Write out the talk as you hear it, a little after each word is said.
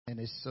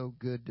it's so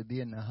good to be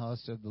in the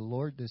house of the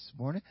Lord this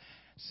morning.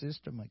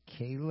 Sister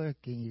Michaela,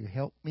 can you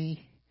help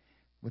me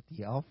with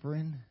the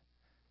offering?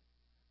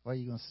 What are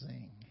you going to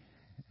sing?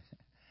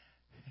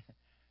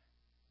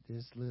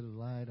 This little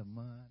light of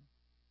mine.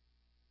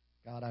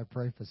 God, I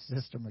pray for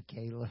Sister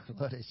Michaela,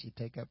 Lord, as she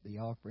take up the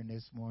offering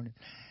this morning.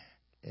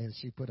 As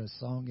she put a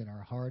song in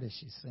her heart as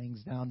she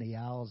sings down the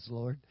aisles,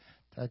 Lord,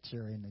 touch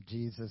her in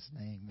Jesus'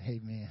 name.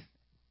 Amen.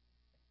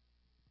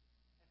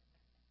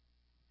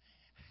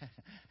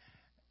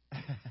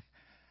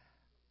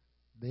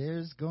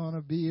 There's going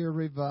to be a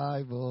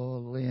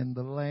revival in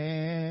the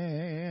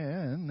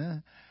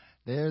land.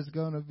 There's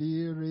going to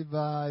be a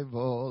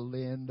revival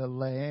in the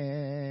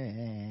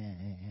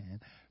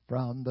land.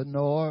 From the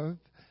north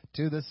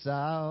to the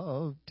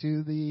south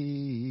to the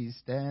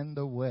east and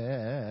the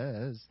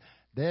west.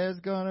 There's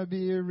going to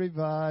be a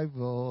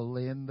revival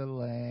in the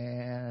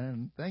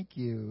land. Thank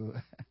you.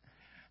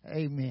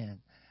 Amen.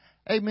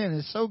 Amen.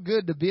 It's so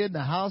good to be in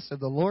the house of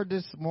the Lord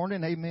this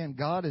morning. Amen.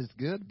 God is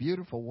good.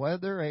 Beautiful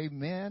weather.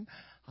 Amen.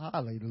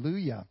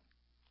 Hallelujah.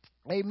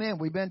 Amen.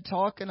 We've been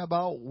talking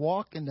about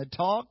walking the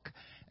talk.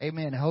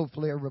 Amen.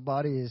 Hopefully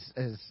everybody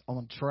is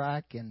on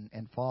track and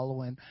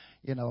following.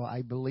 You know,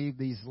 I believe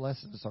these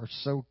lessons are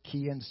so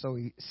key and so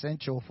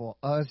essential for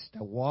us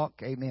to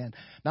walk. Amen.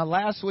 Now,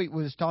 last week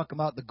we was talking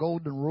about the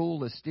golden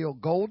rule is still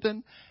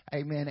golden.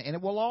 Amen. And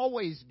it will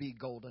always be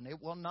golden.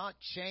 It will not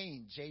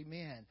change.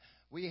 Amen.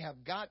 We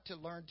have got to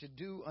learn to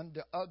do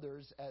unto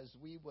others as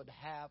we would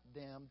have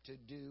them to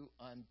do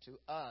unto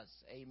us.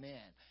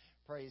 Amen.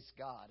 Praise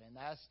God. And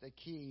that's the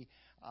key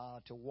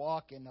to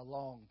walking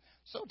along.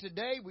 So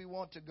today we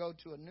want to go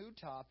to a new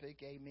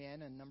topic.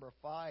 Amen. And number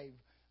 5,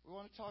 we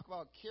want to talk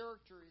about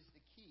character is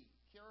the key.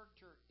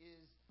 Character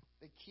is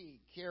the key.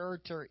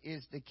 Character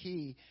is the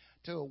key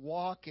to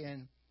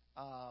walking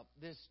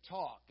this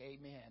talk.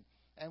 Amen.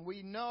 And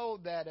we know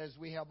that, as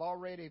we have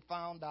already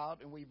found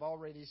out and we've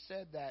already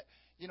said that,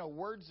 you know,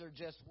 words are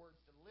just words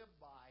to live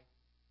by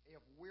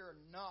if we're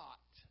not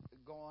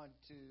going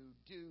to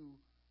do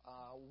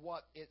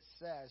what it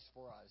says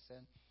for us.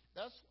 And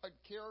that's what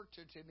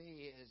character to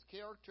me is.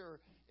 Character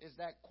is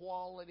that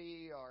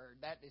quality or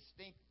that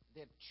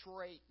distinctive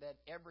trait that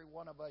every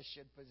one of us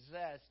should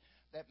possess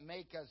that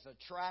make us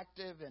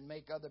attractive and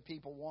make other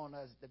people want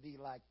us to be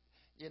like,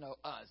 you know,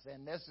 us.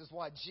 And this is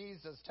what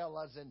Jesus tells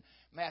us in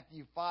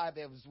Matthew 5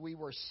 as we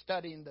were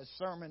studying the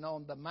Sermon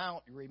on the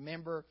Mount.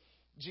 Remember,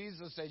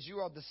 Jesus says, you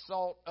are the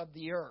salt of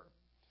the earth.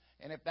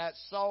 And if that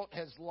salt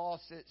has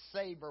lost its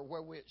savor,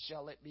 wherewith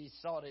shall it be?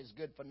 Salt is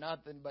good for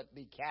nothing but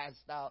be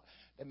cast out,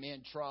 the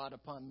men trod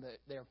upon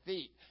their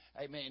feet.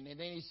 Amen. And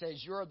then he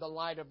says, you're the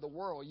light of the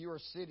world. You're a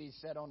city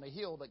set on a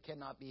hill that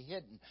cannot be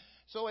hidden.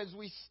 So as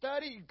we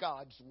study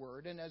God's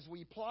Word and as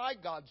we apply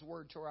God's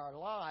Word to our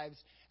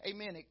lives,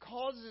 amen, it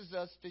causes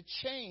us to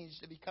change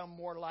to become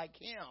more like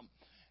Him.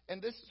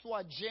 And this is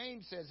what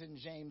James says in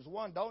James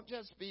 1. Don't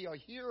just be a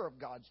hearer of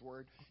God's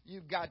Word.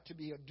 You've got to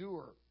be a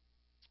doer.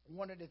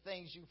 One of the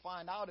things you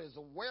find out is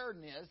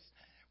awareness.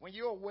 When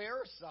you're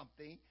aware of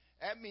something,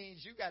 that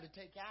means you got to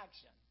take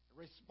action.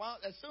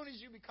 As soon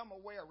as you become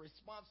aware,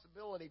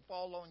 responsibility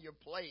falls on your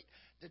plate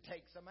to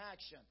take some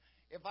action.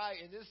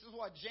 This is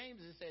what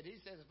James has said. He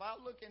says, if I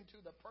look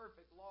into the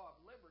perfect law of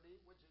liberty,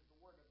 which is the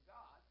Word of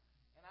God,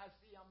 and I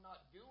see I'm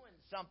not doing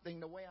something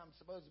the way I'm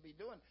supposed to be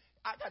doing,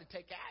 I got to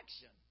take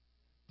action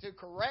to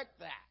correct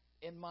that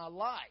in my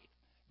life.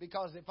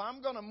 Because if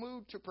I'm going to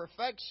move to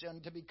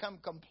perfection, to become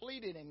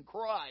completed in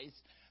Christ,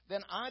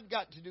 then I've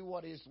got to do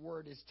what His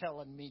Word is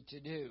telling me to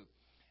do.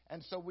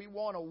 And so we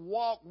want to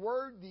walk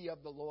worthy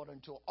of the Lord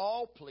unto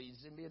all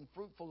pleasing, being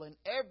fruitful in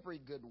every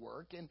good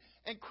work and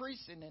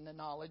increasing in the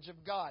knowledge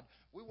of God.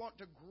 We want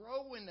to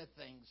grow in the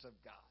things of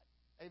God.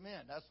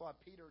 Amen. That's why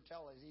Peter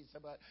tells us, he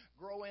said, but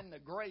grow in the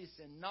grace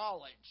and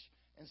knowledge.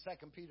 In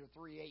 2 Peter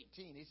 3:18,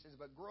 he says,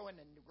 but growing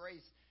in the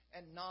grace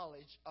and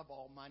knowledge of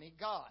Almighty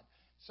God.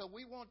 So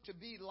we want to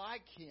be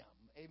like Him.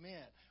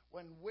 Amen.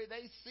 When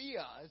they see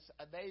us,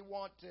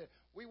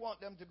 we want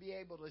them to be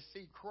able to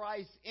see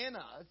Christ in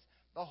us,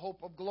 the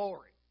hope of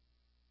glory.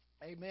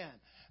 Amen.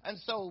 And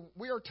so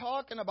we are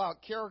talking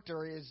about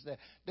character is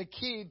the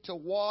key to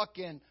walk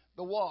in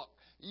the walk.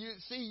 You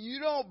see, you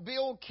don't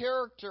build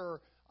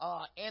character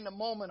in a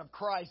moment of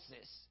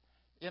crisis.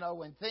 You know,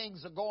 when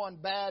things are going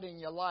bad in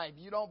your life,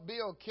 you don't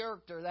build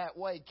character that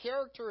way.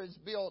 Character is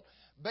built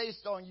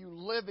based on you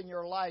living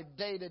your life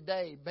day to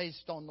day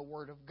based on the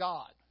Word of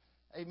God.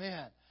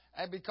 Amen.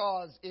 And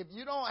because if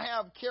you don't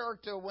have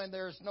character when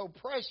there's no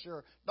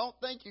pressure, don't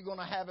think you're going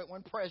to have it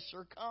when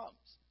pressure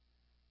comes.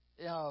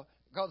 You know,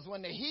 because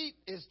when the heat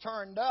is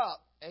turned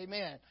up,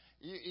 amen,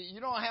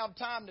 you don't have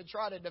time to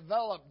try to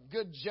develop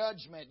good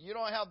judgment. You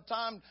don't have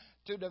time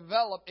to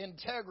develop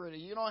integrity.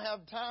 You don't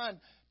have time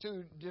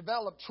to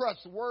develop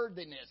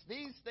trustworthiness.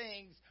 These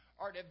things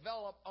are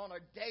developed on a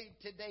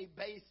day-to-day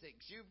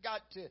basics. You've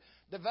got to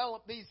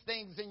develop these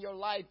things in your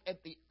life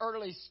at the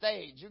early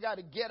stage. You've got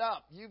to get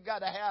up. You've got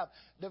to have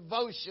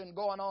devotion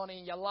going on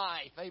in your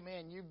life.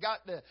 Amen. You've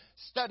got to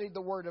study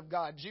the Word of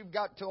God. You've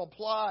got to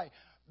apply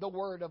the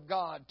Word of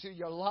God to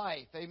your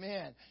life.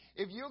 Amen.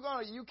 If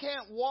you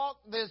can't walk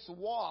this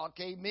walk,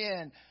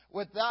 amen,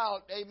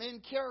 without,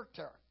 amen,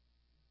 character.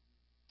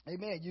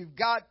 Amen. You've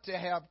got to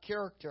have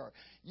character.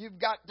 You've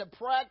got to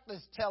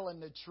practice telling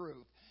the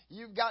truth.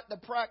 You've got to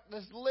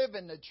practice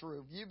living the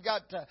truth. You've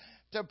got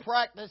to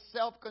practice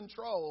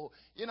self-control.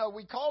 You know,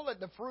 we call it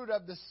the fruit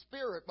of the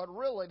Spirit, but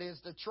really it is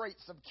the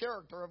traits of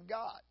character of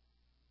God.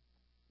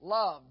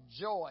 Love,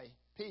 joy,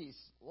 peace,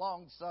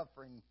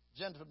 long-suffering,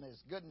 gentleness,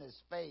 goodness,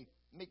 faith,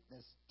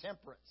 meekness,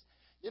 temperance.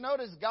 You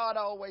notice God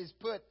always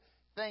put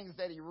things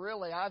that He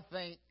really, I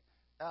think,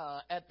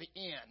 at the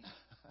end.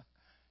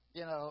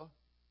 you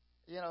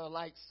know,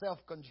 like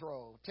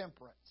self-control,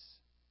 temperance.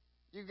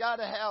 You got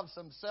to have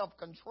some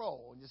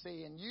self-control, you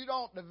see, and you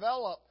don't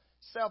develop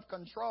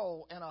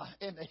self-control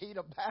in the heat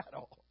of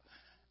battle.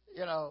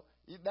 You know,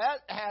 that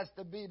has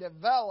to be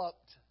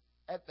developed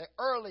at the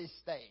early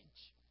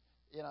stage,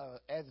 you know,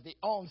 as the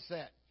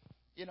onset.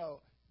 You know,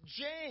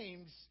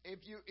 James, if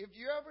you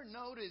ever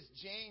notice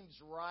James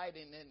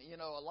writing, and, you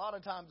know, a lot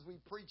of times we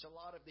preach a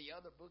lot of the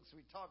other books,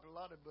 we talk a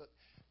lot of books,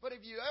 but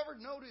if you ever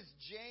notice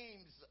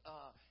James'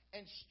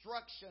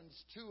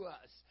 instructions to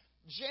us,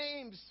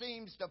 James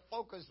seems to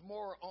focus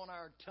more on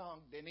our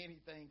tongue than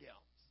anything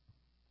else.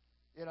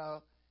 You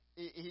know,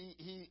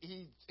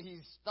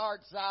 he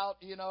starts out,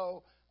 you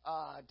know,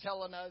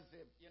 telling us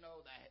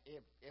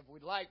if we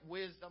like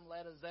wisdom,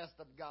 let us ask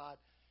of God.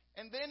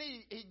 And then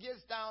he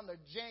gets down to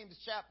James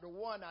chapter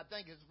 1, I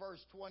think it's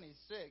verse 26.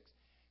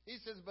 He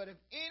says, but if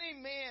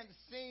any man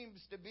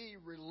seems to be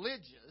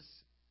religious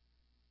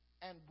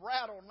and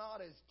brattle not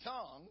his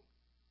tongue,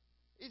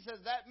 he says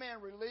that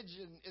man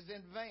religion is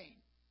in vain.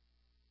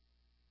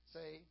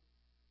 See?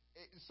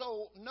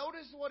 So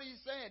notice what he's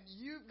saying.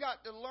 You've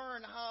got to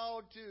learn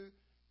how to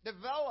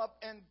develop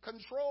and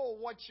control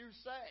what you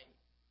say.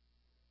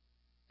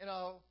 You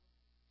know,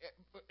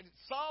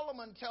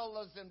 Solomon tells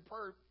us in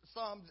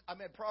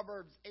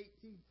Proverbs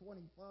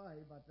 18:25,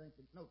 I think,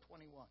 no,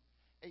 21,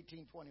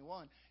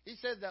 18:21. He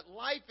says that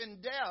life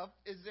and death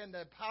is in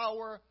the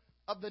power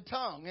of the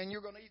tongue, and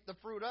you're going to eat the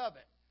fruit of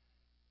it.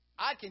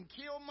 I can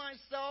kill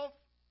myself,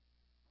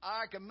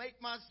 I can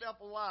make myself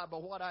alive by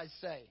what I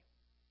say.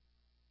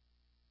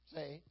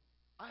 See,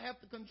 I have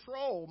to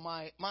control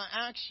my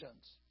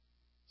actions.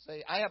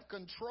 See, I have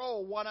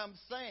control what I'm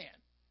saying.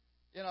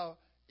 You know,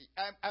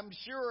 I'm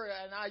sure,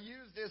 and I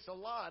use this a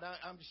lot,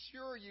 I'm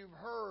sure you've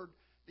heard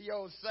the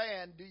old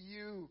saying, do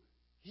you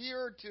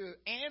hear to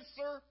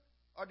answer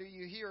or do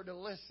you hear to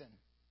listen?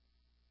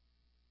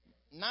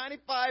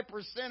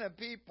 95% of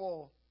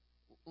people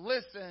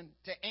listen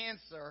to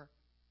answer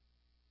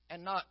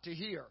and not to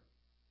hear.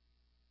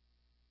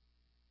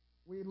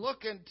 We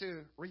looking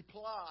to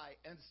reply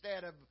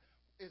instead of,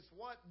 is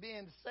what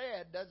being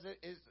said,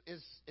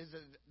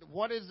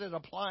 what is it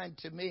applying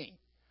to me?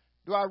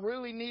 Do I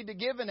really need to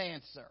give an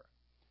answer?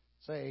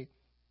 Say,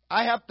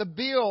 I have to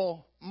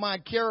build my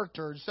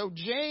character. So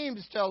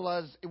James tells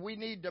us we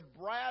need to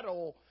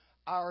bridle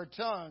our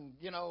tongue.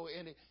 You know,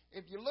 and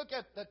if you look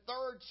at the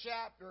 3rd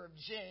chapter of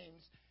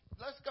James,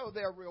 let's go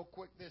there real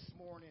quick this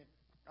morning,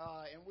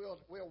 and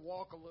we'll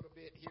walk a little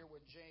bit here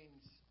with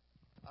James.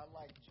 I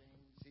like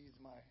James. He's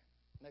my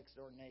next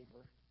door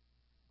neighbor,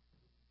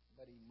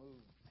 but he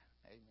moved.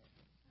 Amen.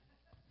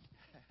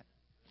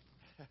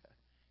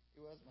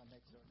 He was my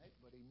next door neighbor,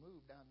 but he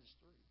moved down the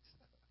street.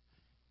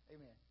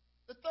 Amen.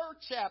 The 3rd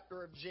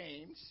chapter of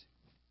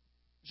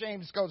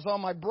James goes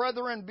on, my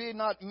brethren, be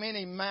not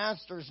many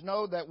masters,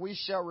 know that we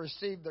shall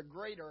receive the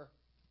greater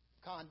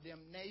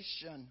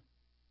condemnation.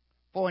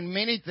 For in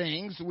many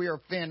things we are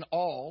offend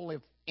all.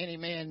 If any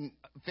man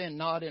offend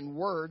not in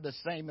word, the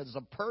same as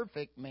a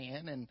perfect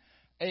man, and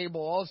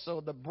able also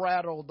to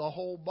bridle the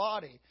whole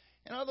body.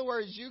 In other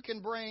words, you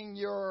can bring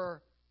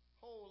your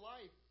whole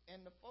life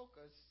into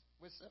focus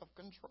with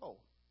self-control.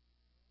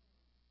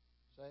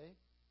 See?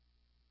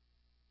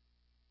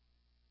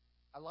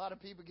 A lot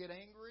of people get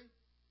angry,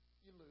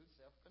 you lose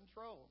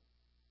self-control.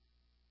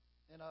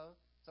 You know,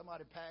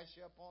 somebody pass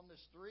you up on the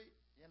street,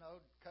 you know,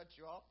 cut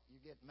you off, you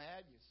get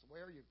mad, you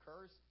swear, you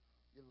curse,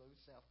 you lose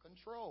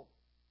self-control.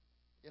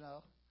 You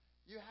know,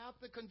 you have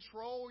to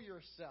control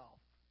yourself.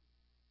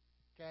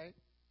 Okay?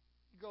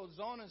 He goes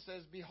on and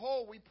says,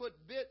 behold, we put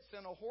bits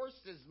in a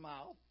horse's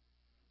mouth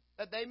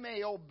that they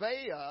may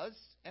obey us,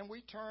 and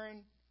we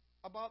turn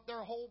about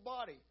their whole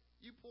body.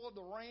 You pull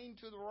the rein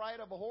to the right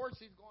of a horse,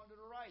 he's going to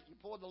the right. You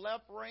pull the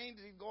left rein,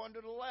 he's going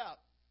to the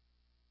left.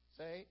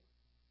 See?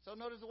 So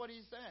notice what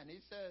he's saying. He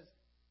says,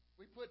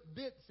 we put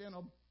bits in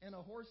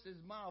a horse's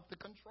mouth to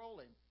control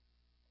him.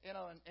 You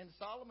know, and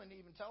Solomon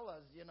even tells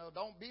us, you know,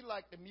 don't be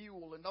like the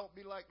mule and don't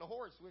be like the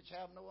horse, which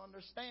have no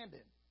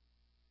understanding.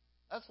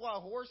 That's why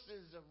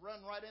horses have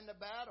run right into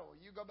battle.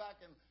 You go back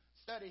and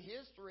study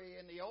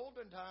history in the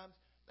olden times,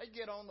 they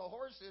get on the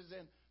horses,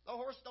 and the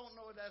horse don't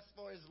know that's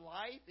for his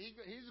life. He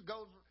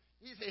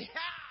says,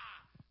 ha!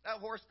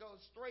 That horse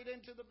goes straight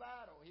into the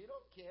battle. He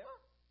don't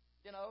care,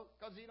 you know,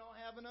 because he don't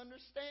have an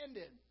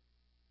understanding.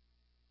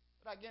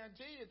 But I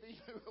guarantee you, if he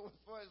knew it was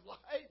for his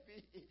life,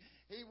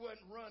 he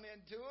wouldn't run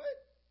into it.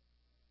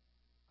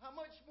 How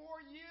much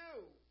more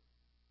you?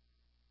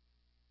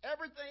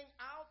 Everything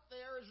out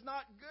there is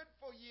not good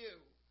for you.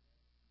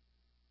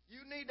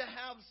 You need to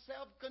have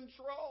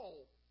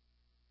self-control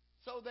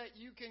so that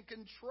you can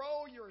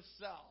control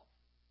yourself.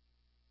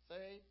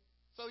 See?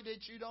 So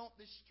that you don't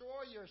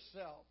destroy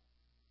yourself.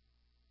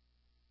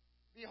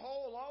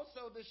 Behold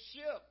also the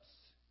ships,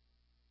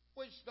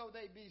 which though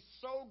they be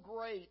so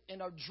great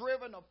and are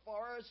driven a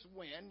forest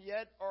wind,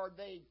 yet are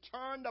they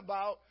turned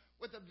about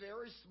with a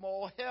very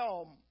small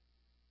helm,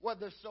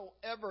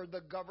 whithersoever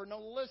the governor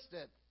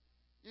listeth.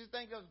 You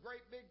think those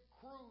great big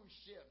cruise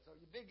ships or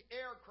your big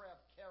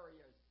aircraft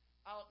carriers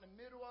out in the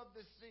middle of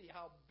the sea,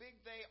 how big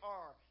they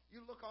are.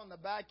 You look on the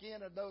back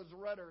end of those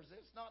rudders,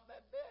 it's not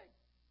that big.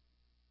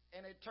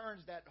 And it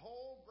turns that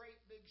whole great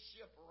big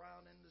ship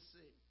around in the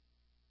sea.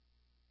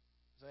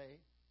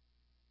 See?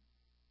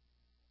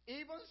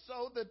 Even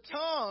so, the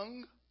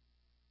tongue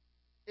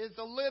is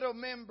a little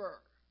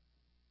member.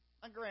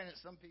 Now, granted,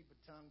 some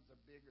people's tongues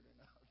are bigger than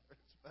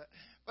others,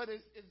 but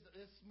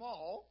it's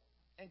small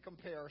in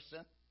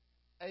comparison.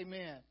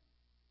 Amen.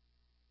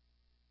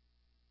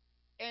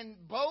 And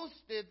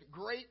boasteth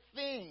great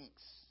things.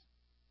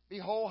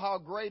 Behold, how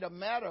great a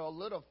matter a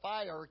little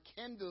fire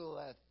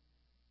kindleth.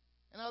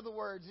 In other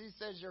words, he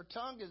says your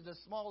tongue is the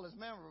smallest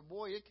member.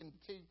 Boy, it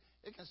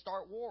can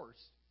start wars.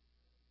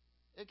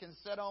 It can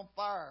set on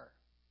fire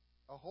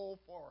a whole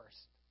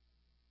forest.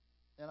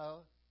 You know,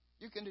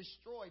 you can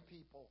destroy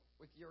people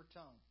with your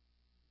tongue.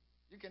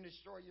 You can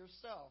destroy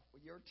yourself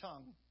with your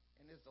tongue,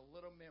 and it's a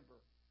little member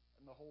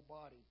in the whole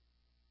body.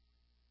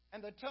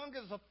 And the tongue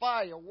is a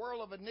fire,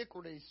 whirl of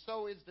iniquity.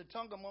 So is the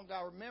tongue among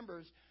our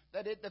members,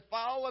 that it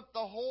defileth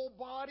the whole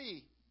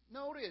body.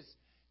 Notice,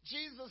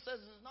 Jesus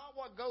says it's not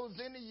what goes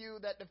into you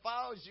that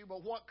defiles you,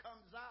 but what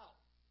comes out.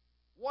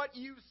 What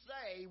you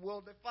say will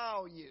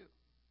defile you.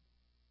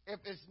 If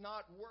it's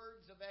not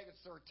words of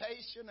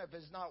exhortation, if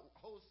it's not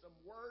wholesome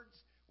words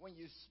when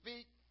you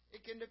speak,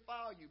 it can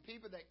defile you.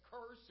 People that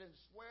curse and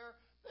swear,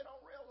 they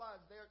don't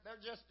realize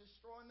they're just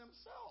destroying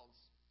themselves.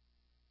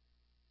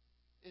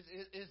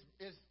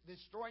 It's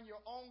destroying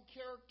your own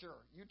character.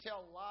 You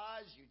tell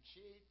lies, you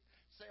cheat,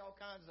 say all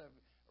kinds of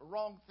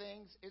wrong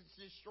things. It's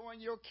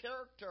destroying your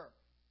character.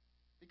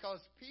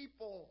 Because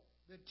people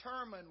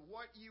determine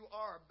what you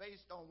are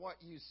based on what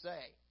you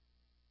say.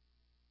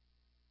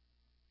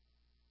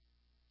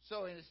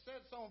 So it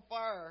sets on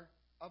fire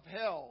of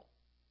hell.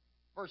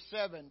 Verse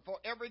 7, for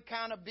every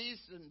kind of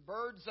beast and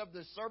birds of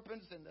the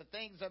serpents and the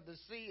things of the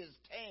sea is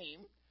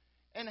tame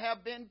and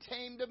have been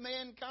tamed of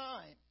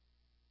mankind.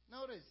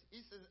 Notice,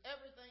 he says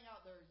everything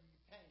out there you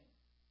tame.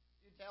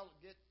 You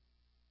get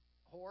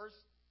horse,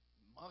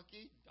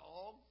 monkey,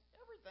 dog,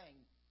 everything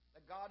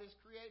that God has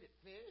created.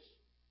 Fish.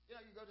 You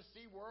know, you go to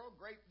SeaWorld,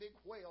 great big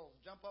whales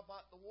jump up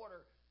out the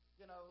water,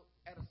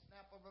 at a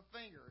snap of a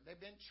finger.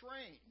 They've been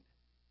trained.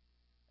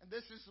 And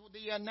this is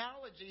the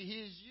analogy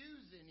he's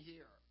using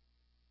here.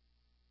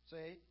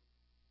 See?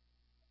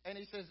 And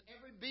he says,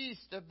 every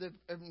beast of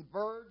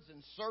birds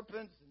and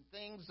serpents and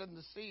things in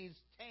the seas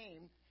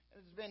tamed, and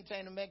it's been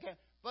tamed to make it.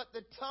 But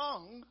the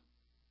tongue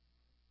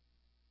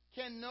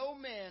can no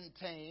man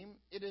tame.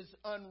 It is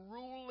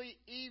unruly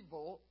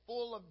evil,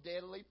 full of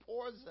deadly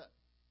poison.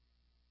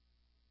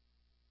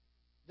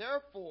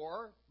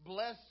 Therefore,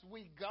 bless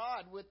we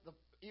God with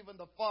even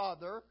the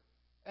Father,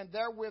 and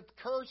therewith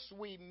curse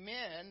we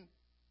men,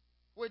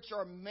 which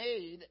are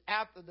made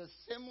after the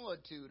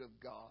similitude of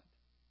God.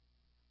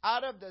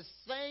 Out of the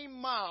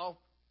same mouth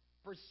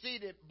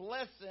proceeded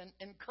blessing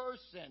and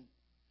cursing.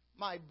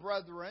 My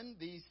brethren,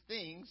 these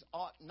things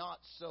ought not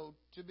so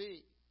to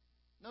be.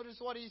 Notice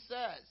what he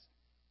says.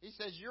 He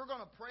says, you're going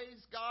to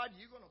praise God,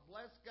 you're going to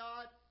bless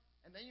God,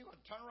 and then you're going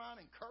to turn around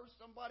and curse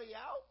somebody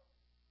out?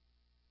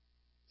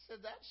 He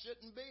said, that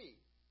shouldn't be.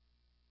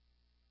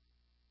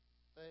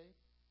 See?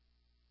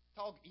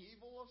 Talk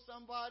evil of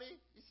somebody?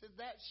 He said,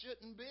 that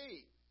shouldn't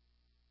be.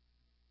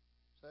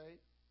 See?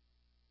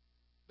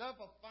 Doth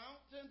a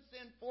fountain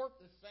send forth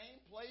the same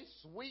place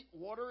sweet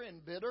water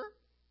and bitter?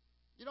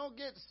 You don't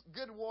get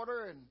good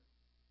water and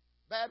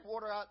bad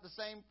water out the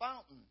same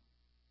fountain.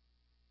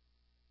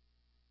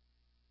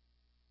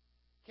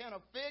 Can a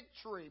fig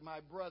tree, my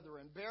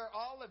brethren, bear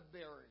olive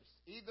berries,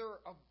 either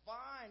of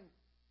vine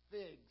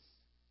figs?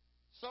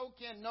 So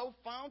can no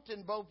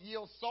fountain both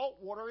yield salt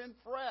water and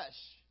fresh.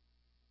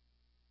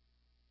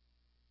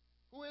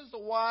 Who is the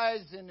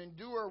wise and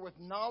enduer with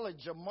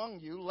knowledge among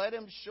you? Let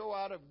him show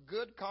out of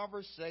good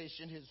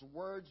conversation his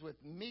words with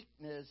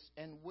meekness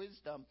and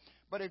wisdom.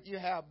 But if you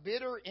have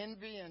bitter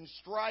envy and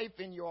strife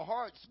in your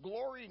hearts,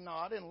 glory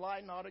not and lie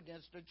not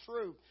against the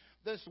truth.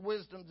 This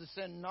wisdom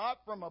descend not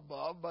from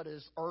above, but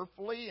is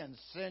earthly and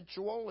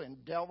sensual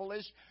and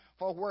devilish.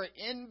 For where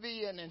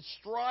envy and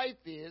strife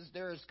is,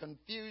 there is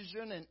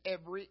confusion and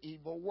every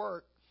evil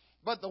work.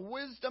 But the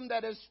wisdom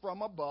that is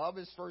from above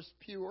is first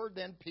pure,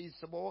 then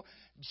peaceable,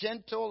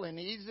 gentle, and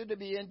easy to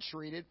be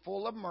entreated,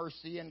 full of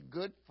mercy and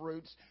good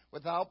fruits,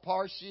 without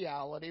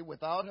partiality,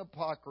 without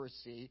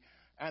hypocrisy.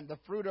 And the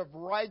fruit of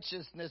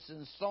righteousness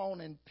is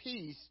sown in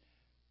peace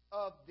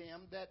of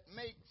them that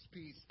makes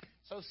peace.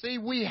 So see,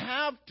 we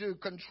have to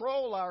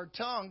control our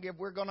tongue if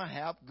we're going to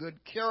have good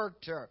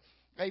character.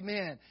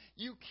 Amen.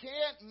 You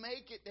can't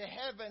make it to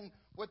heaven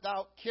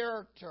without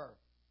character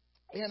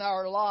in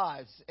our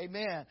lives.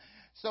 Amen.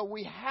 So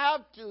we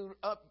have to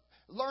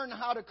learn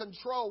how to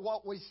control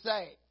what we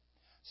say.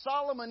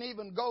 Solomon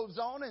even goes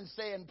on and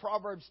say in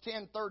Proverbs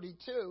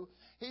 10:32,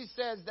 he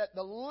says that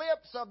the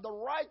lips of the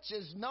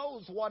righteous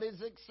knows what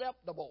is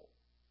acceptable.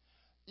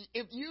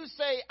 If you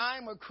say,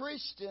 I'm a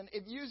Christian,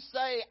 if you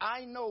say,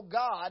 I know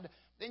God,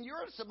 then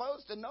you're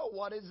supposed to know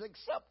what is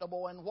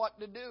acceptable and what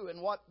to do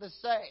and what to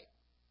say.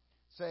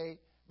 See,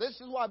 this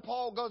is why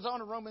Paul goes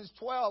on in Romans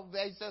 12.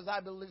 He says, I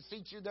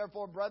beseech you,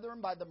 therefore, brethren,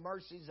 by the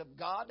mercies of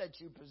God, that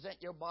you present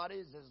your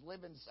bodies as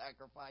living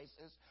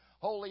sacrifices,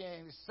 holy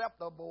and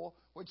acceptable,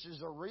 which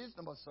is a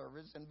reasonable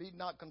service, and be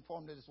not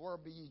conformed to this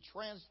world, be ye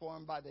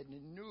transformed by the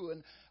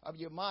renewing of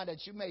your mind,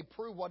 that you may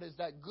prove what is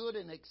that good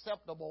and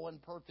acceptable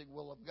and perfect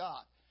will of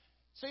God.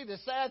 See, the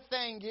sad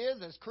thing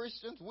is, as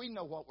Christians, we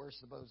know what we're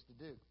supposed to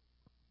do.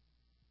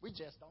 We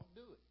just don't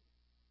do it.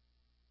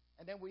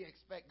 And then we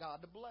expect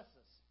God to bless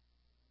us.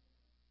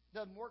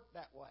 Doesn't work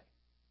that way.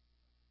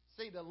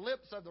 See, the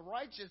lips of the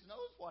righteous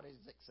knows what is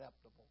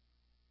acceptable.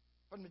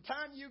 From the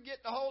time you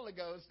get the Holy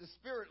Ghost, the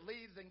Spirit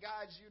leads and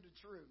guides you to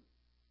truth.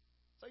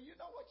 So you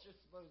know what you're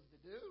supposed to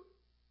do.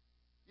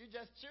 You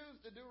just choose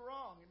to do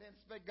wrong and then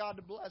expect God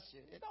to bless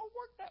you. It don't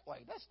work that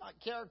way. That's not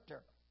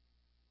character.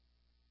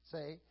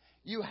 See,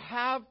 you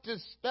have to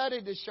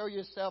study to show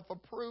yourself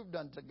approved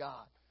unto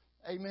God.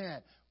 Amen.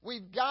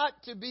 We've got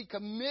to be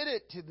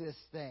committed to this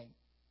thing.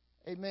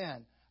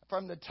 Amen.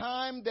 From the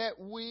time that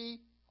we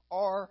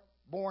are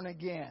born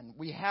again,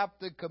 we have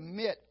to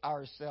commit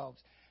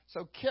ourselves.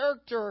 So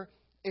character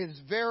is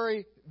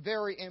very,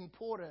 very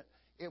important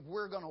if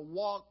we're going to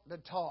walk the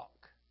talk.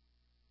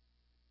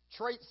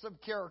 Traits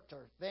of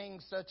character,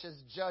 things such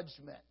as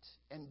judgment,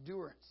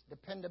 endurance,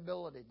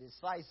 dependability,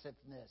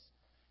 decisiveness,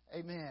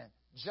 amen,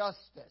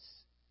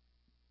 justice,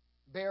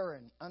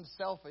 bearing,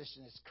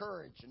 unselfishness,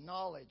 courage,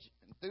 knowledge,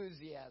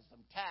 enthusiasm,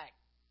 tact,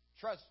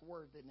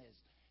 trustworthiness,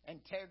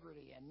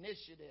 integrity,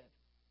 initiative.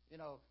 You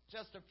know,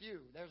 just a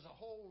few. There's a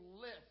whole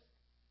list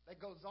that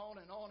goes on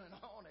and on and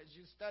on as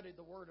you study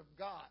the Word of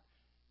God.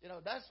 You know,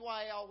 that's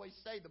why I always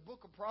say the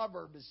book of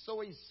Proverbs is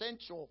so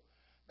essential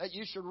that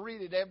you should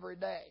read it every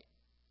day.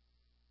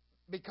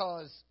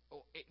 Because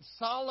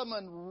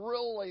Solomon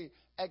really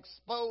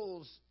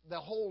exposed the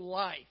whole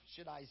life,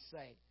 should I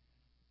say,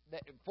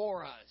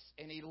 for us.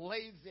 And he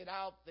lays it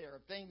out there,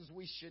 things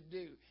we should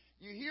do.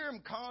 You hear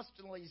him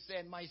constantly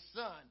saying, my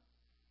son,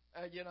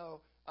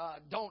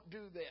 don't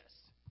do this.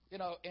 You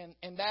know,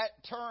 and that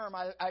term,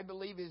 I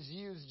believe, is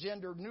used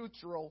gender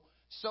neutral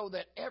so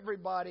that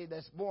everybody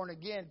that's born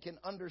again can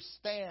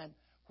understand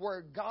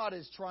where God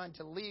is trying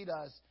to lead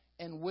us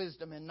in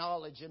wisdom and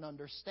knowledge and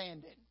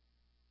understanding.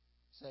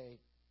 See,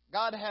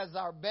 God has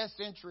our best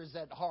interests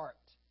at heart.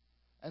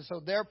 And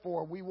so,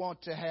 therefore, we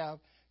want to have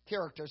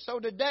character. So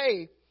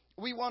today,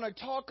 we want to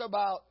talk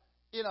about,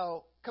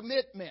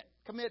 commitment.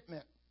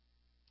 Commitment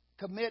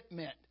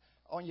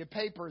on your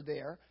paper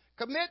there.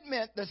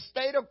 Commitment, the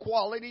state of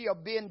quality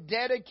of being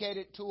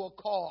dedicated to a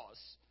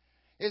cause.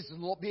 It's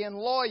being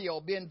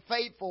loyal, being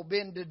faithful,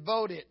 being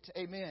devoted.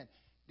 Amen.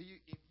 If you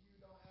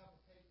don't have a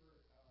paper,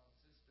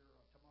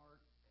 Sister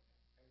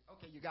Tamar,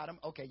 okay, you got them?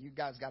 Okay, you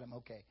guys got them?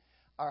 Okay.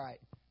 All right.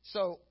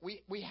 So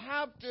we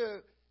have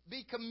to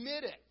be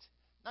committed.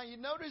 Now, you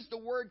notice the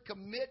word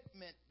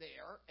commitment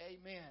there.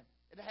 Amen.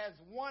 It has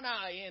one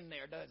I in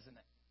there, doesn't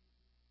it?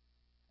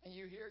 And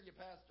you hear your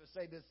pastor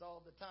say this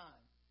all the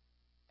time.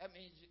 That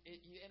means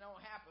it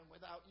don't happen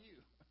without you.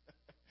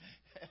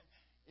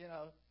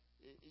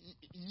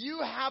 You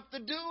have to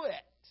do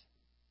it.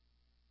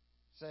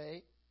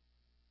 See?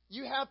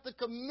 You have to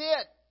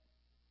commit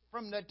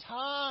from the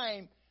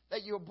time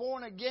that you're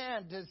born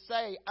again to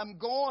say, I'm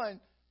going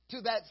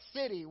to that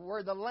city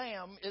where the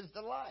Lamb is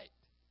the light.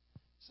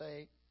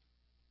 See?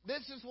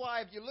 This is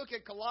why if you look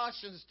at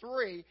Colossians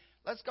 3,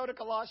 let's go to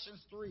Colossians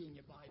 3 in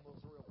your Bibles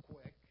real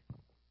quick.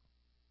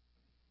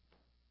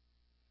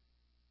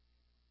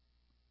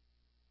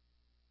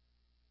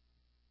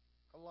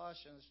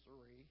 Colossians 3,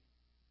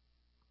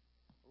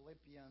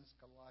 Philippians,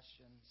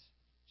 Colossians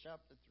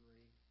chapter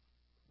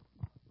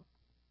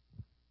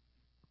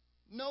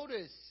 3.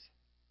 Notice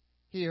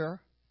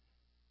here,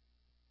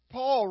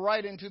 Paul,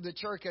 writing to the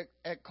church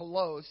at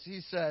Colossus,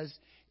 he says,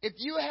 if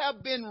you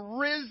have been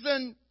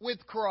risen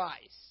with Christ,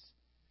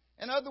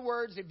 in other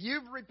words, if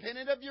you've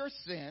repented of your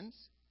sins,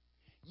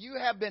 you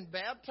have been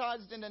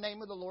baptized in the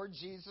name of the Lord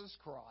Jesus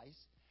Christ,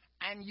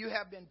 and you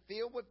have been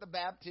filled with the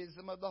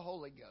baptism of the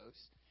Holy Ghost,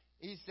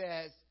 he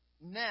says,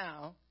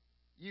 now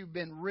you've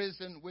been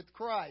risen with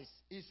Christ.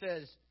 He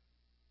says,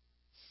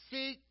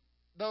 seek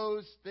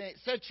those things,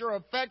 set your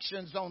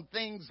affections on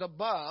things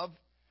above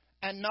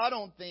and not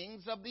on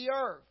things of the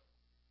earth.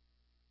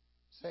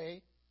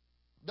 See?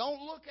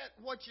 Don't look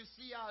at what you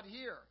see out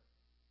here.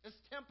 It's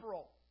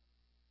temporal.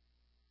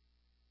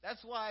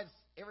 That's why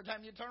every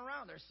time you turn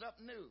around, there's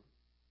something new.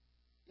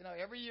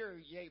 Every year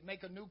you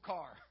make a new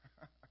car.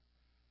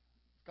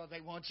 because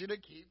they want you to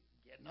keep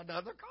getting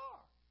another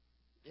car.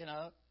 You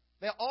know,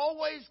 they're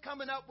always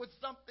coming up with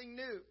something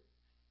new.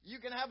 You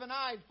can have an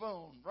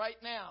iPhone right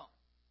now,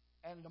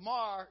 and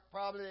tomorrow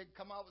probably they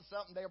come out with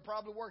something. They're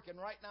probably working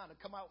right now to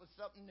come out with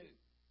something new.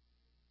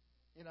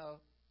 You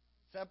know,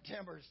 in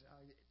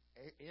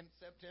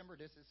September,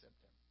 this is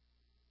September.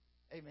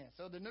 Amen.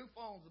 So the new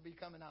phones will be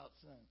coming out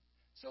soon.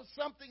 So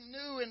something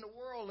new in the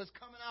world is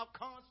coming out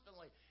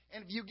constantly.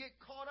 And if you get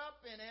caught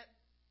up in it,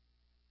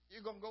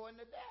 you're going to go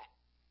into that.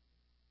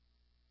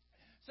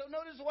 So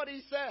notice what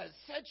he says.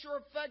 Set your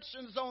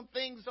affections on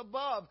things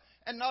above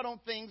and not on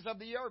things of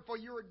the earth, for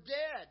you are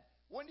dead.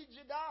 When did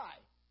you die?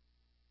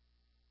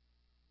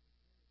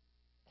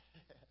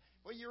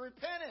 Well, you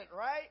repented,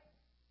 right?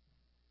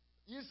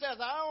 You said,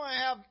 I don't want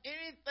to have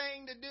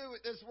anything to do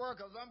with this world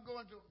because I'm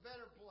going to a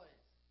better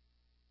place.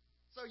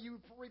 So you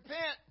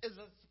repent is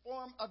a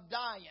form of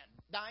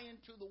dying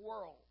to the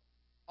world.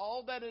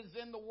 All that is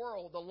in the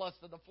world, the lust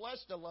of the flesh,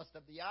 the lust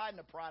of the eye, and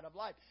the pride of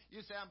life.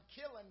 You say, I'm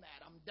killing that.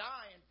 I'm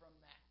dying from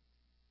that.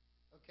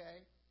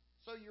 Okay?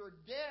 So you're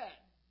dead.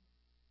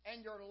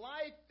 And your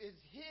life is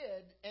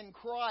hid in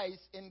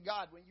Christ, in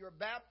God. When you're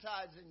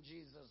baptized in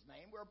Jesus'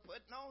 name, we're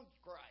putting on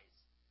Christ.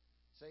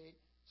 See?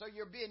 So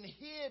you're being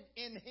hid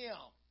in Him.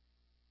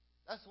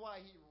 That's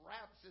why He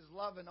wraps His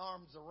loving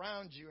arms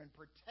around you and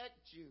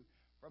protects you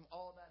from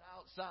all that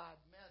outside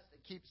mess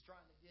that keeps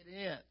trying to get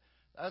in.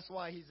 That's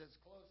why He's as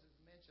close as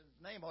mentions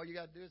His name. All you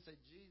got to do is say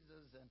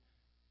Jesus and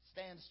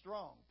stand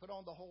strong. Put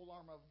on the whole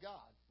armor of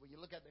God. When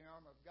you look at the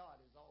armor of God,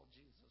 it's all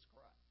Jesus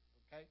Christ.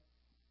 Okay?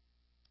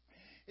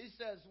 He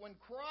says, when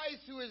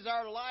Christ, who is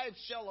our life,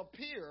 shall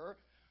appear,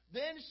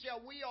 then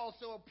shall we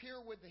also appear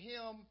with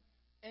Him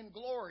in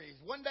glories.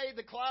 One day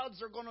the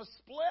clouds are going to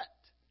split.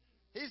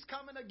 He's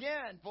coming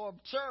again for a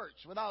church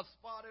without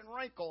spot and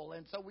wrinkle.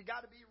 And so we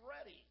got to be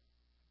ready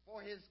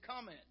for His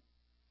coming.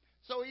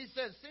 So he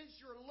says, since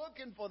you're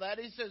looking for that,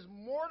 he says,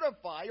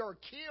 mortify or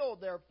kill,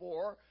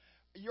 therefore,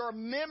 your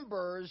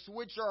members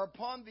which are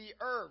upon the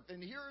earth.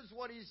 And here's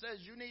what he says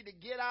you need to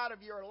get out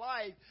of your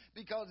life,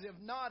 because if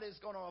not, it's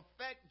going to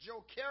affect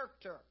your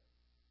character.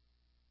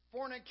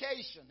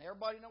 Fornication.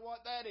 Everybody know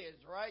what that is,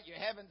 right? You're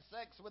having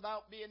sex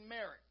without being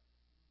married.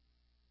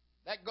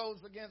 That goes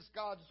against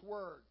God's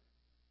word.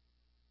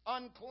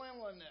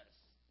 Uncleanliness.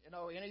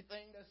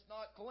 Anything that's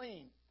not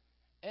clean.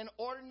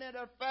 Inordinate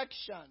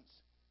affections.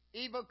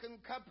 Evil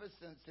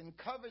concupiscence and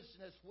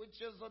covetousness, which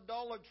is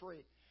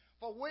idolatry.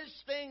 For which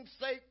things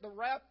sake the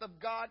wrath of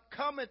God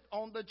cometh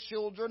on the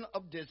children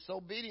of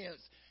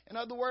disobedience. In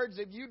other words,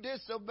 if you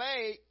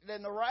disobey,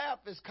 then the wrath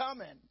is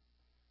coming.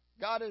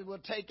 God will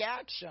take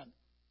action.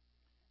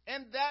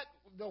 And that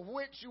the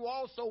which you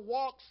also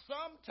walk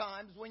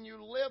sometimes when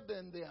you lived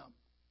in them.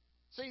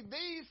 See,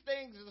 these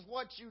things is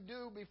what you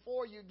do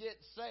before you get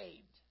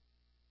saved.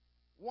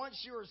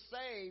 Once you're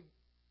saved,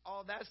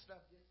 all that stuff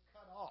gets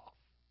cut off.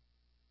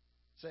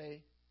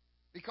 See?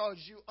 Because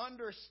you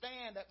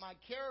understand that my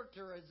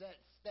character is at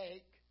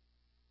stake.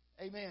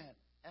 Amen.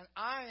 And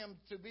I am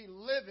to be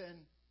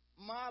living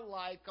my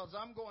life because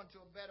I'm going to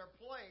a better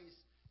place.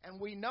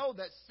 And we know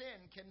that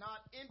sin cannot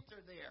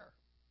enter there.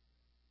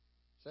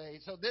 See?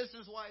 So this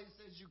is why he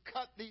says you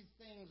cut these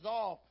things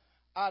off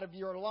out of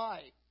your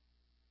life.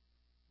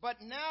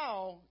 But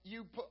now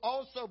you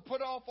also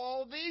put off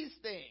all these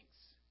things.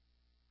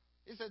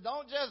 He said,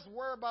 don't just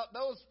worry about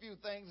those few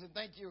things and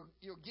think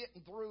you're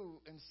getting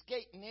through and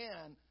skating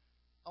in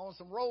on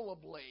some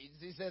rollerblades.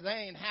 He says, they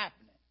ain't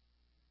happening.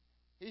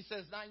 He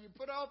says, now you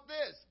put off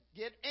this.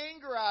 Get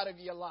anger out of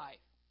your life.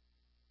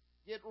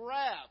 Get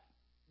wrath.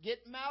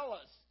 Get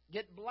malice.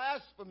 Get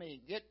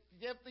blasphemy. Get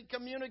filthy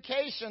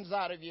communications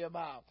out of your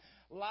mouth.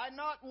 Lie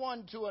not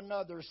one to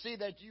another. See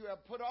that you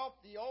have put off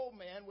the old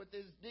man with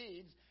his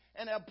deeds,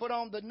 and have put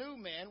on the new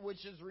man,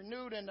 which is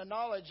renewed in the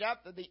knowledge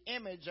after the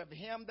image of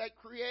Him that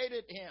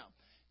created him.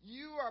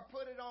 You are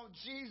putting on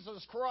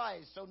Jesus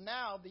Christ. So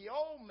now the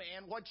old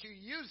man, what you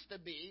used to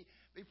be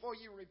before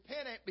you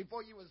repented,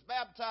 before you was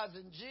baptized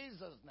in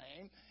Jesus'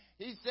 name,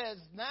 he says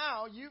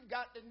now you've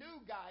got the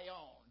new guy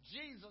on,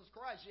 Jesus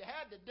Christ. You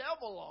had the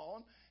devil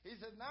on. He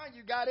says now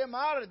you got him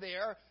out of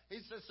there. He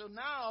says so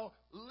now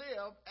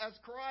live as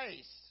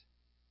Christ.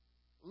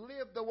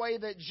 Live the way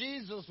that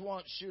Jesus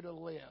wants you to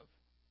live.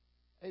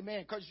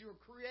 Amen. Because you're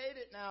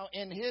created now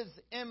in His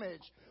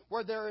image,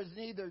 where there is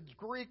neither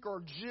Greek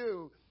or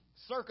Jew,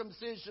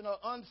 circumcision or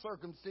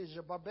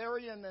uncircumcision,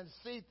 barbarian and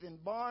Scythian,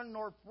 bond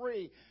nor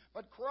free,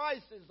 but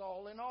Christ is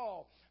all in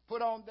all.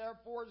 Put on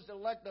therefore as the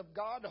elect of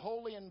God,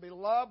 holy and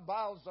beloved,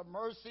 bowels of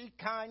mercy,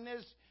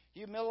 kindness,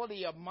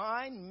 humility of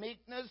mind,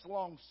 meekness,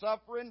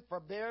 long-suffering,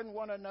 forbearing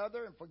one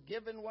another and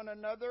forgiving one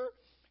another.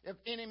 If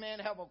any man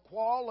have a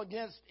quarrel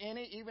against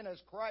any, even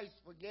as Christ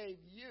forgave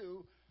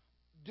you,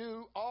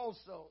 do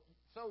also.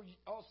 So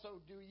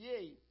also do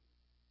ye.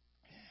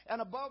 And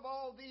above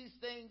all these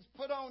things,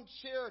 put on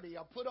charity,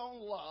 or put on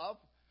love,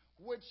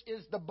 which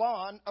is the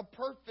bond of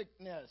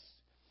perfectness.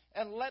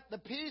 And let the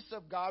peace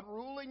of God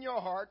rule in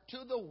your heart, to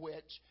the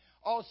which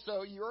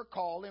also you are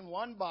called in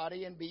one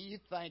body, and be ye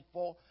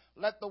thankful.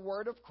 Let the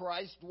word of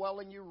Christ dwell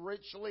in you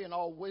richly in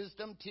all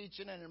wisdom,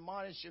 teaching and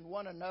admonishing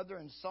one another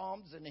in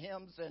psalms and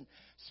hymns and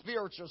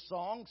spiritual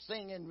songs,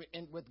 singing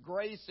with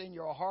grace in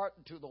your heart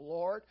to the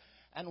Lord.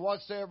 And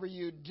whatsoever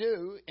you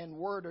do in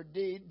word or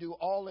deed, do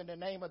all in the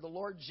name of the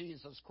Lord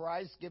Jesus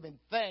Christ, giving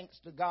thanks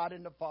to God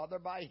and the Father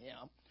by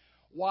Him.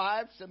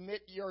 Wives,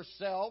 submit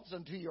yourselves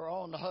unto your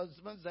own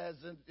husbands as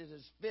it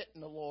is fit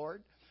in the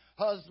Lord.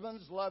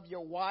 Husbands, love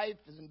your wife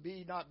and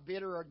be not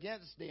bitter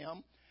against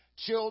them.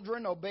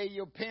 Children, obey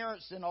your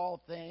parents in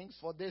all things,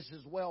 for this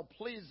is well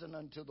pleasing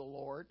unto the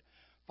Lord.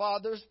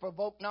 Fathers,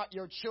 provoke not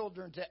your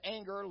children to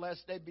anger,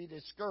 lest they be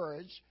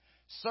discouraged.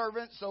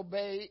 Servants,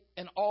 obey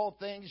in all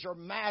things your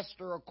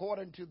master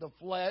according to the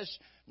flesh,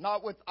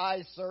 not with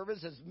eye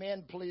service as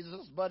men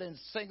pleasers, but in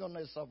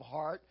singleness of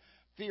heart,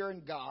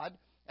 fearing God.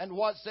 And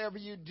whatsoever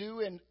you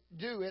do,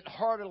 do it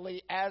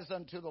heartily as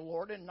unto the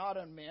Lord and not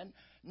unto men.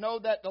 Know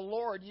that the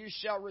Lord you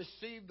shall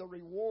receive the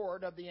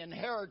reward of the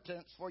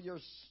inheritance, for you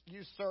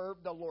serve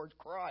the Lord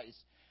Christ.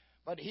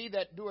 But he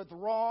that doeth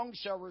wrong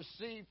shall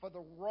receive for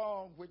the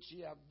wrong which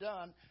ye have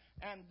done.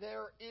 And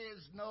there is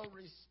no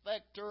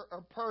respecter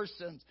of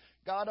persons.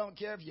 God don't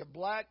care if you're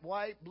black,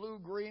 white, blue,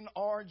 green,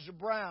 orange, or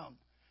brown.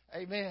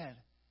 Amen.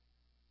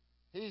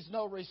 He's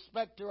no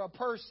respecter of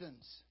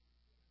persons.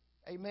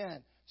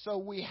 Amen. So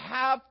we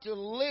have to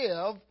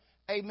live,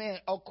 amen,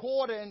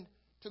 according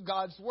to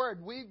God's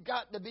Word. We've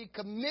got to be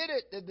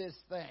committed to this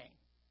thing.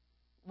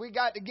 We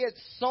got to get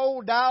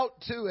sold out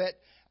to it.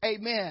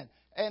 Amen.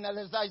 And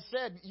as I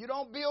said, you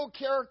don't build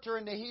character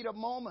in the heat of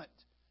moment.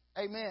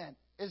 Amen.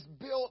 It's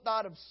built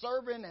out of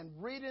serving and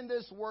reading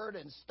this Word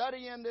and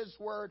studying this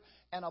Word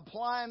and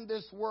applying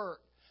this Word.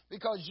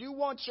 Because you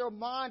want your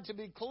mind to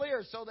be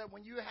clear so that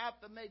when you have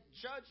to make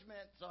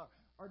judgments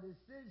or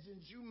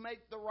decisions, you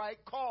make the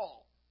right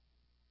call.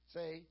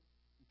 See,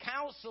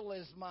 counsel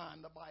is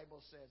mine, the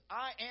Bible says.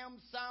 I am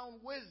sound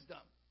wisdom.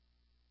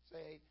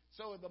 See,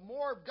 so the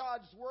more of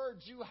God's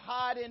words you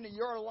hide into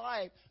your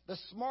life, the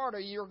smarter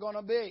you're going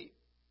to be.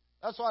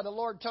 That's why the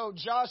Lord told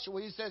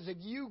Joshua, He says, if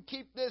you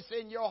keep this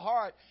in your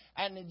heart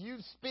and if you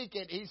speak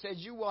it, He says,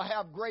 you will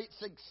have great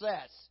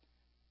success.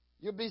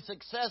 You'll be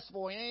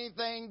successful in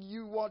anything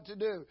you want to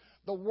do.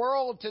 The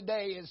world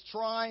today is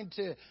trying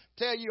to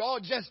tell you, oh,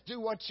 just do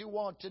what you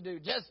want to do.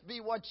 Just be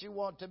what you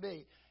want to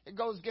be. It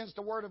goes against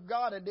the Word of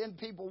God, and then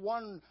people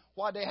wonder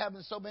why they're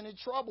having so many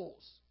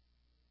troubles.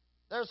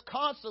 There's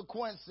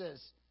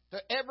consequences to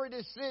every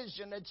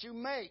decision that you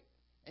make,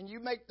 and you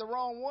make the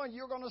wrong one,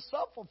 you're going to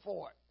suffer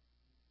for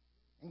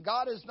it. And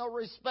God is no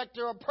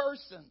respecter of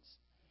persons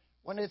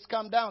when it's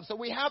come down. So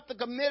we have to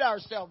commit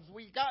ourselves.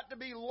 We've got to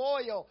be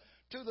loyal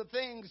to the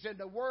things in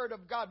the Word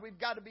of God. We've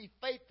got to be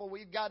faithful.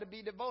 We've got to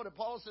be devoted.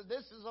 Paul says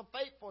this is a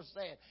faithful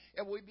saying.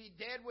 If we be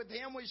dead with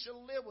Him, we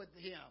shall live with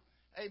Him.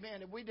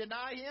 Amen. If we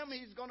deny Him,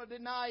 He's going to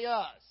deny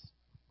us.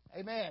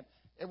 Amen.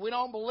 If we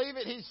don't believe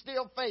it, He's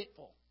still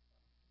faithful.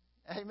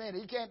 Amen.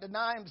 He can't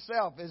deny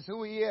Himself as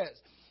who He is.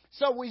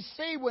 So we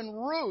see when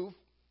Ruth,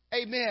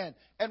 amen,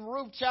 in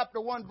Ruth chapter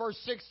 1, verse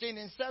 16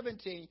 and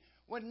 17,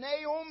 when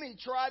Naomi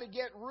tried to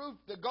get Ruth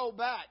to go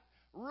back,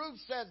 Ruth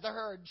says to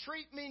her,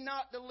 entreat me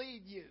not to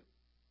leave you.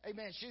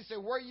 Amen. She said,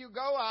 where you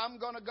go, I'm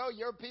going to go.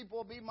 Your people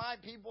will be my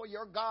people.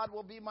 Your God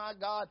will be my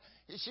God.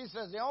 She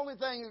says, the only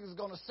thing that is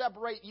going to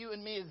separate you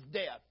and me is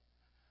death.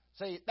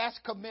 See, that's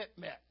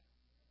commitment.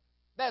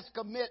 That's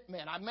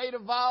commitment. I made a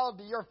vow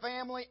to your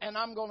family, and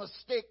I'm going to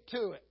stick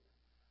to it.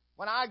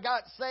 When I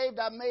got saved,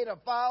 I made a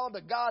vow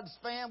to God's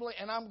family,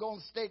 and I'm going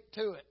to stick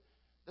to it.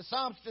 The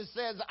psalmist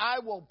says,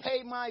 I will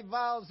pay my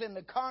vows in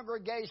the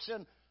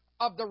congregation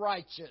of the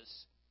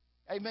righteous.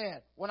 Amen.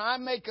 When I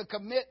make a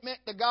commitment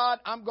to God,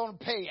 I'm going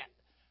to pay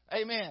it.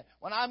 Amen.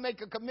 When I make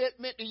a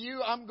commitment to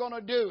you, I'm going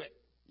to do it.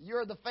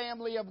 You're the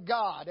family of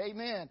God.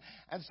 Amen.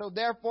 And so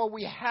therefore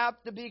we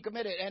have to be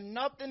committed. And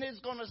nothing is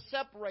going to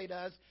separate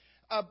us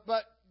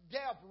but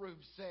death, Ruth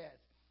says.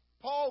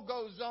 Paul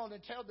goes on to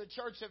tell the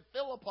church at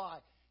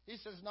Philippi, he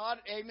says, not,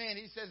 amen.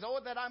 He says, oh,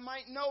 that I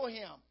might know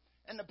Him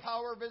and the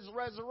power of His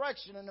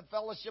resurrection and the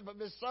fellowship of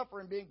His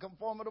suffering, being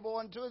conformable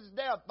unto His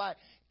death. By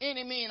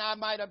any mean I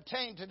might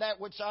obtain to that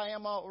which I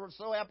am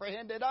so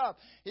apprehended of.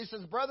 He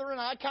says, brethren,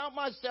 I count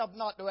myself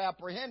not to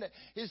apprehend it.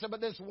 He said, but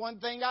this one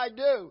thing I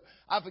do.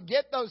 I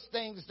forget those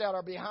things that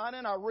are behind,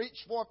 and I reach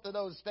forth to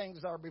those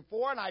things that are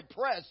before, and I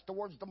press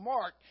towards the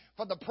mark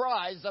for the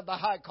prize of the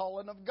high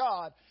calling of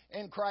God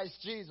in Christ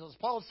Jesus.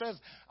 Paul says,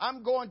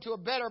 I'm going to a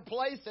better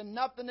place, and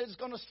nothing is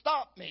going to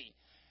stop me.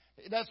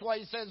 That's why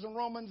he says in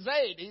Romans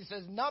 8, he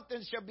says,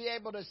 nothing shall be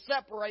able to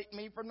separate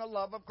me from the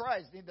love of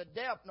Christ. Neither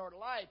death, nor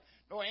life,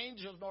 nor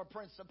angels, nor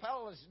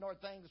principalities, nor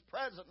things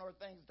present, nor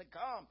things to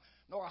come,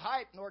 nor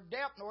height, nor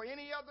depth, nor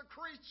any other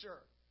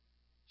creature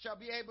shall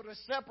be able to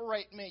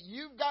separate me.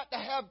 You've got to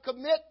have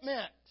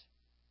commitment,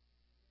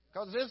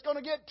 because it's going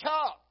to get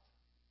tough.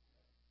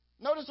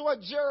 Notice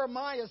what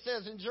Jeremiah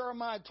says in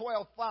Jeremiah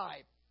 12:5.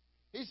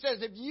 He says,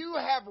 if you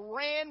have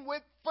ran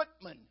with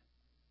footmen,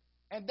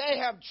 and they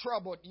have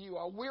troubled you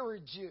or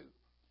wearied you,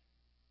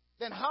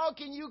 then how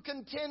can you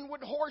contend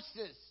with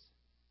horses?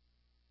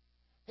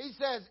 He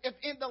says, if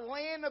in the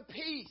land of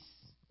peace,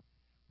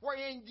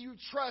 wherein you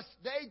trust,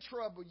 they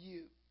trouble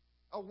you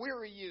or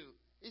weary you.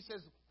 He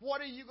says, what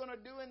are you going to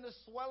do in the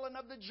swelling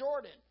of the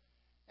Jordan?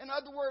 In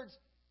other words,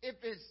 if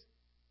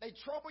they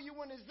trouble you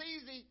when it's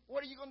easy,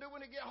 what are you going to do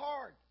when it get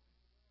hard?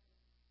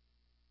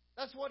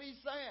 That's what he's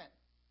saying.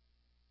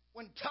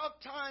 When tough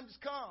times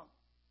come,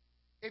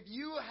 if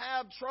you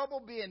have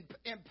trouble being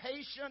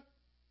impatient,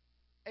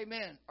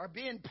 amen, or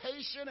being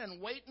patient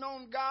and waiting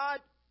on God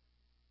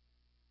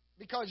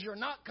because you're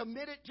not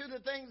committed to the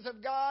things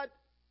of God,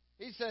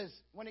 he says,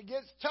 when it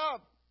gets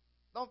tough,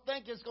 don't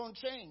think it's going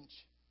to change.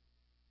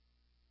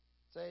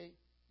 Say,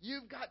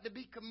 you've got to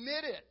be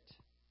committed.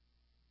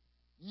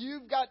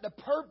 You've got the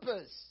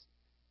purpose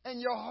in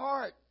your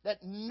heart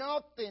that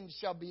nothing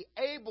shall be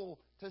able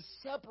to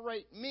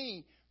separate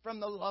me from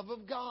the love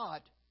of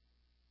God,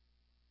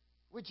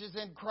 which is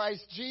in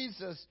Christ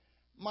Jesus,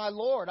 my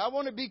Lord. I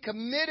want to be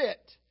committed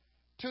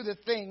to the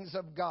things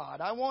of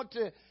God. I want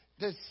to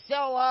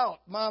sell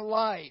out my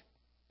life.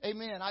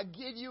 Amen. I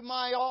give you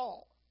my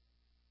all.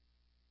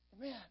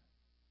 Amen.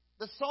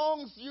 The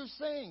songs you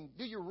sing,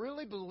 do you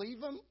really believe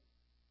them?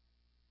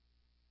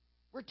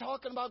 We're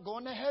talking about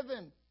going to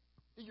heaven.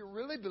 Do you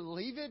really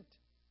believe it?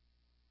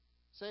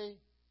 Say,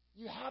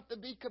 you have to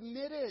be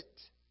committed.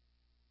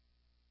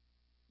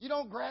 You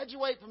don't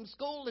graduate from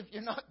school if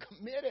you're not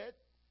committed.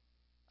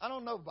 I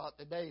don't know about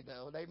today,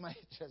 though. They may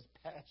just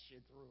pass you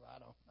through. I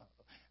don't know.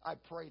 I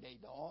pray they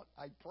don't.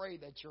 I pray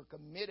that you're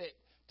committed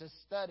to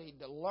study,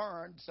 to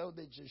learn, so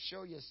that you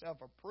show yourself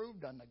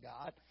approved unto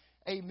God.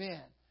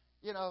 Amen.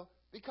 You know,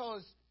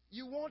 because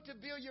you want to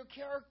build your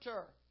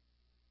character.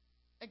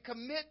 And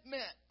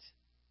commitment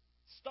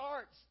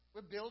starts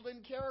with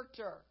building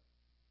character.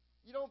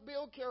 You don't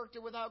build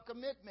character without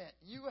commitment.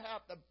 You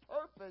have the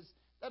purpose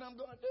that I'm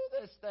going to do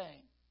this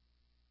thing.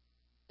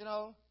 You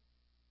know,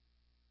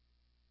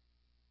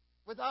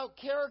 without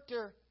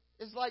character,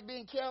 it's like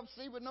being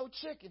KFC with no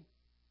chicken.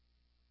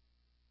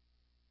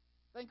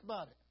 Think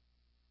about it.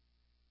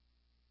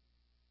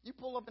 You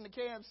pull up in the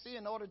KFC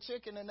and order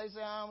chicken, and they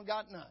say, I haven't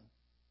got none.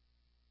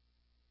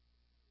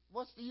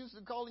 What's the use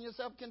of calling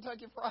yourself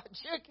Kentucky Fried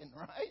Chicken,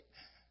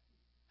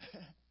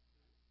 right?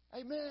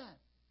 Amen.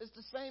 It's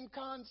the same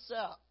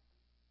concept.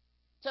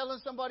 Telling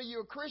somebody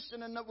you're a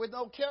Christian and with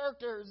no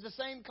character is the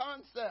same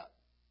concept.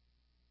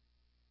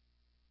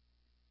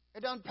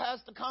 It doesn't pass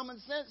the common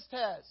sense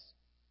test.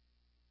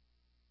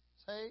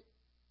 See?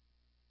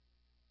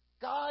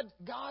 God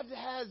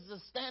has a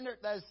standard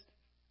that's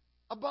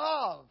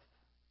above.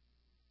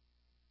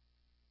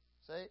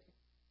 See?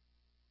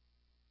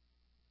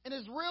 And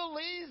it's real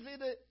easy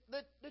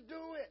to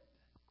do it.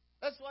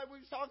 That's why we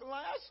were talking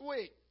last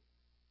week.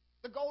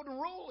 The golden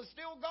rule is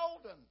still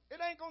golden.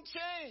 It ain't going to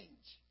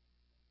change.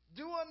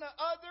 Do unto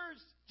others,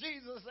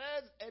 Jesus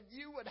says, if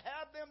you would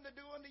have them to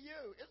do unto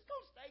you. It's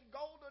going to stay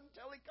golden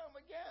until he come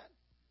again.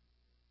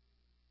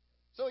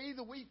 So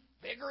either we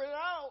figure it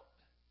out,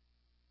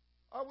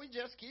 or we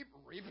just keep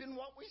reaping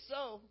what we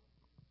sow.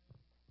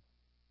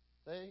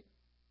 See?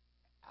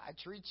 I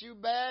treat you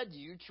bad,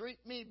 you treat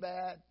me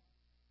bad.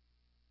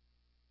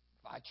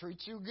 If I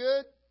treat you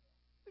good,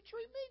 you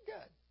treat me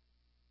good.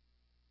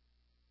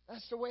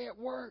 That's the way it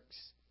works.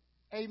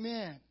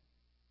 Amen.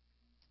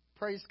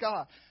 Praise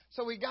God.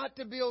 So we got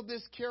to build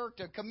this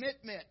character,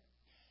 commitment.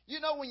 You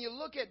know, when you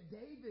look at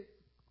David's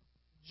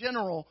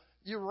general,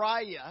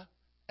 Uriah,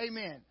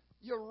 amen,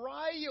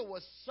 Uriah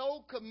was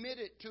so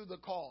committed to the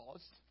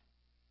cause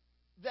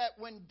that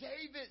when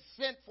David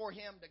sent for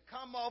him to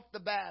come off the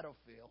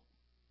battlefield,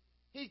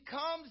 he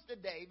comes to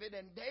David,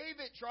 and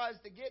David tries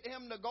to get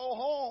him to go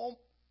home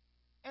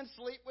and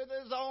sleep with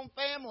his own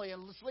family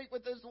and sleep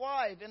with his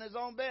wife in his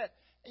own bed.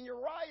 And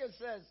Uriah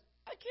says,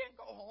 I can't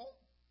go home.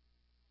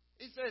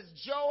 He says,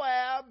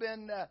 Joab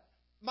and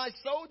my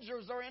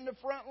soldiers are in the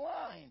front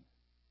line.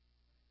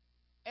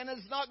 And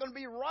it's not going to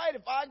be right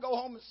if I go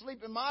home and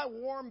sleep in my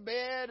warm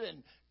bed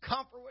and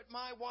comfort with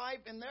my wife,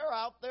 and they're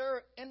out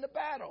there in the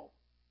battle.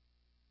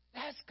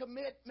 That's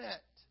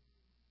commitment.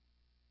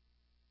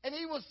 And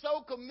he was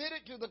so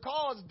committed to the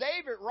cause,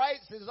 David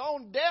writes his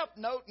own death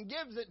note and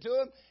gives it to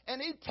him,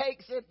 and he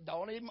takes it,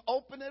 don't even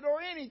open it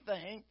or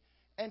anything,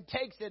 and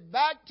takes it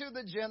back to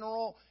the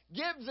general,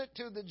 gives it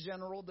to the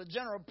general. The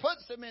general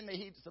puts him in the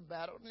heaps of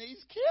battle, and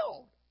he's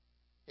killed.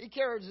 He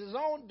carries his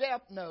own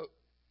death note,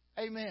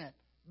 amen,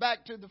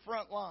 back to the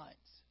front lines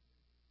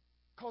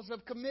because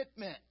of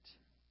commitment.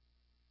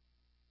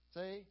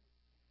 See?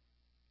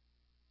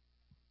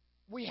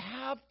 We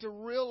have to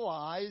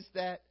realize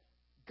that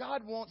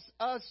God wants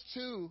us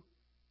to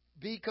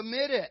be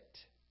committed.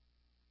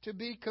 To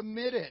be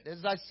committed.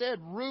 As I said,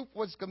 Ruth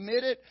was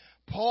committed.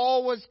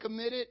 Paul was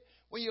committed.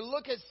 When you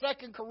look at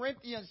 2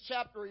 Corinthians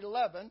chapter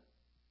 11,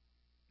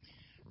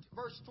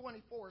 verse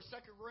 24, 2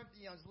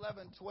 Corinthians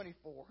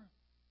 11:24.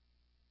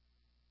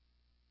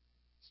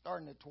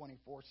 Starting at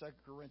 24, 2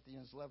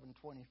 Corinthians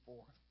 11:24.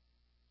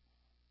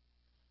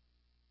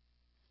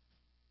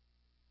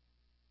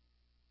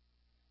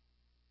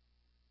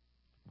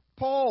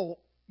 Paul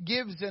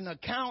gives an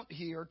account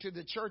here to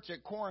the church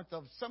at Corinth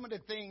of some of the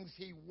things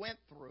he went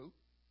through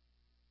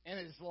in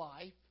his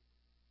life,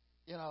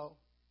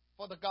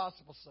 for the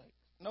gospel's sake.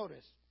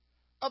 Notice,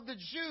 of the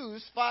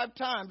Jews, 5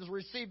 times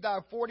received I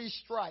 40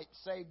 stripes,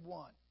 save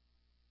one.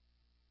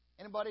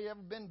 Anybody ever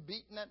been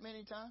beaten that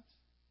many times?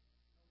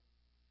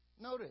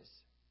 Notice,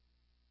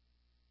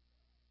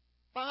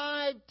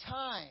 5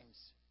 times.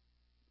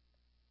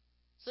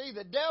 See,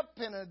 the death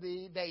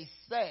penalty, they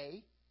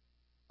say,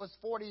 was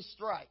 40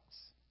 stripes.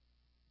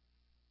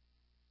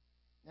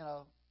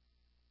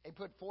 They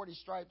put 40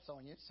 stripes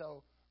on you.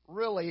 So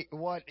really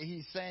what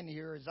he's saying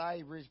here is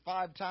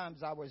 5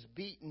 times I was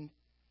beaten,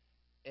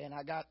 and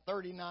I got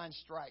 39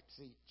 stripes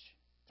each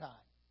time.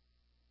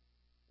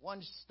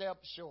 1 step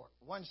short,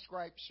 1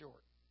 stripe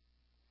short.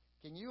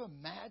 Can you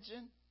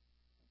imagine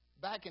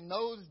back in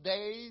those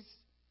days?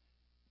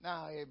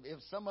 Now, if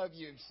some of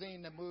you have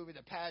seen the movie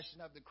The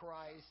Passion of the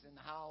Christ and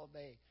how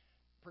they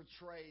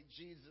portrayed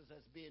Jesus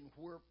as being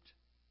whipped,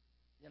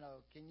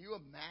 can you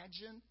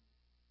imagine?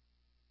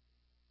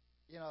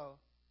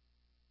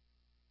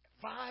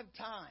 5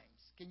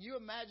 times. Can you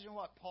imagine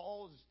what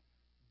Paul's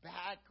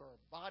back or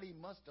body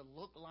must have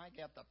looked like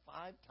after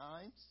 5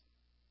 times?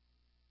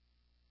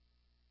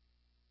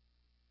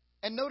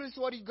 And notice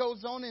what he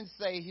goes on and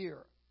say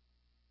here.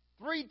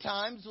 3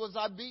 times was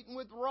I beaten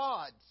with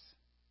rods.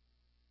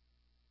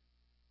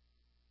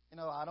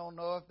 I don't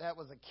know if that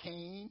was a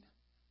cane,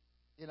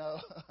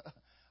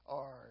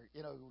 or,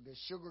 the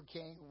sugar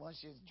cane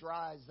once it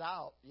dries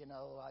out,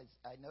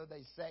 I know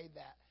they say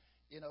that,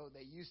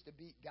 they used to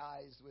beat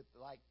guys with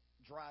like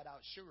dried out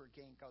sugar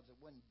cane because it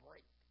wouldn't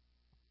break,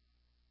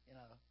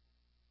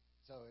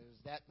 So is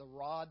that the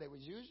rod they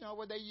was using, or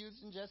were they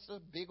using just a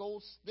big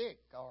old stick,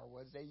 or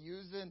was they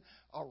using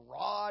a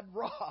rod?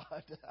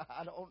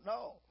 I don't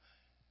know.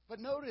 But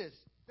notice,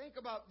 think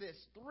about this.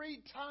 3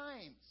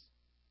 times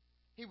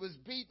he was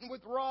beaten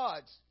with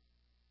rods.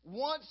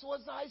 Once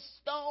was I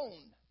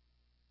stoned.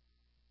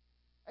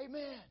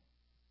 Amen.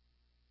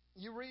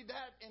 You read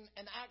that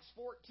in Acts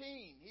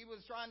 14. He was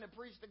trying to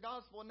preach the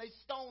gospel and they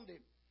stoned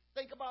him.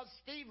 Think about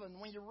Stephen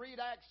when you read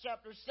Acts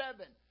chapter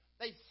 7.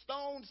 They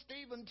stoned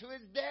Stephen to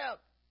his death.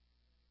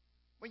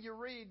 When you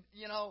read,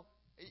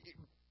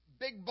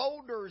 big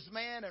boulders,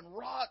 man, and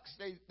rocks,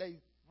 they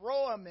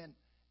throw them and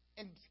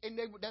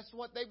that's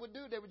what they would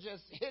do. They would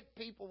just hit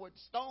people with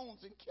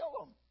stones and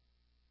kill them.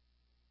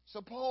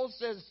 So Paul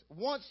says,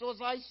 once was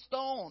I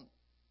stoned.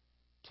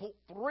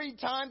 3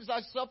 times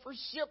I suffered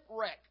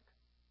shipwreck.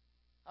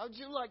 How would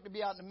you like to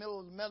be out in the middle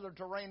of the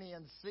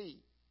Mediterranean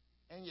Sea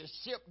and your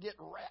ship get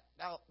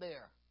wrecked out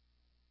there?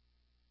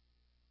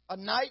 A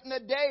night and a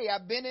day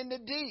I've been in the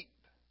deep,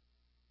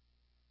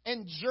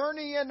 and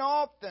journeying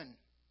often,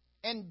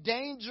 and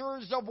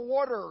dangers of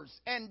waters,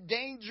 and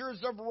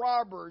dangers of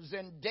robbers,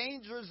 and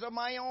dangers of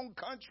my own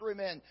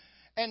countrymen,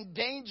 and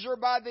danger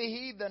by the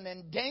heathen,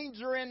 and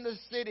danger in the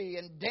city,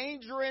 and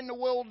danger in the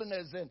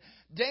wilderness, and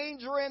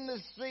danger in the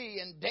sea,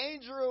 and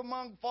danger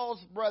among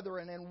false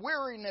brethren, and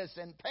weariness,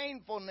 and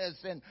painfulness,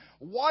 and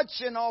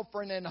watching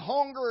often, and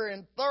hunger,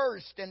 and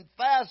thirst, and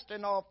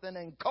fasting often,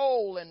 and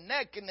cold, and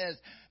nakedness,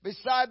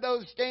 beside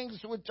those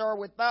things which are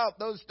without,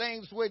 those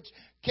things which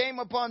came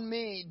upon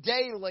me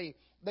daily,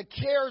 the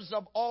cares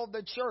of all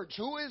the church.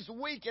 Who is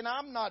weak and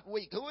I'm not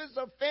weak? Who is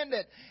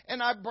offended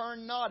and I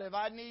burn not? If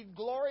I need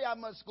glory, I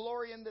must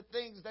glory in the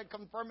things that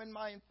confirm in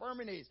my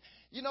infirmities.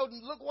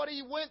 Look what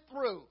he went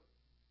through.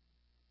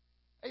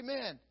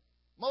 Amen.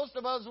 Most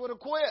of us would have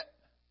quit.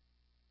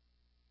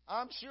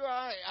 I'm sure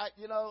I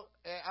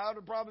would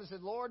have probably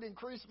said, Lord,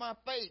 increase my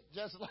faith,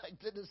 just like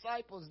the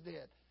disciples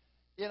did.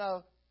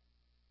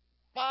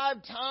 5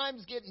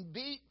 times getting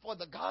beat for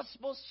the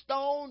gospel,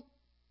 stoned.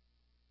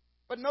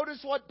 But notice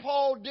what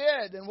Paul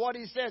did and what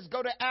he says.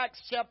 Go to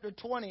Acts chapter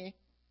 20.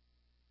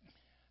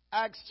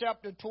 Acts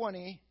chapter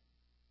 20,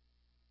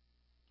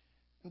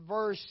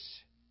 verse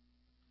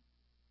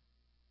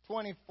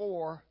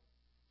 24.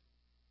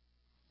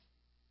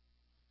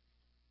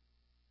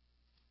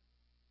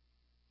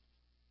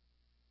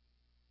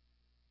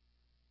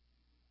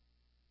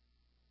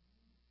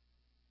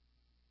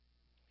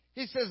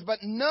 He says, but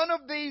none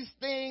of these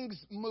things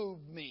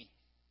moved me.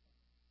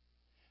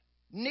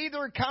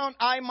 Neither count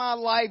I my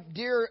life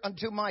dear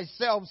unto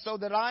myself, so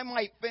that I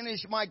might finish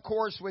my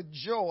course with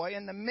joy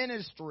in the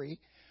ministry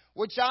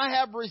which I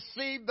have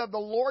received of the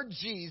Lord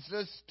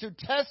Jesus, to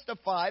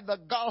testify the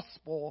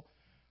gospel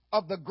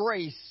of the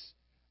grace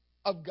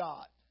of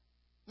God.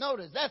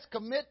 Notice, that's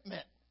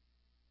commitment.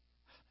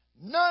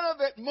 None of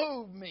it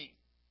moved me.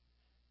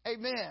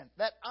 Amen.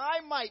 That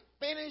I might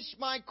finish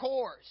my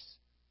course.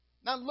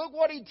 Now look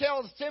what he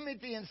tells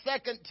Timothy in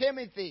 2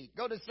 Timothy.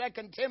 Go to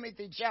 2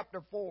 Timothy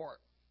chapter 4.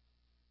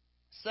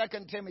 2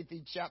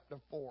 Timothy chapter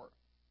 4.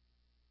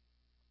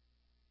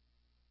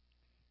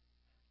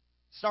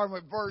 Starting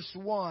with verse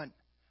 1.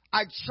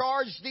 I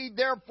charge thee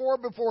therefore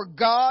before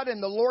God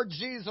and the Lord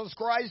Jesus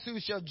Christ, who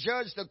shall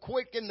judge the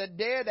quick and the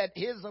dead at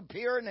his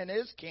appearing in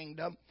his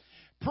kingdom.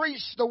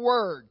 Preach the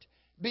word.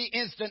 Be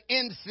instant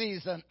in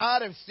season,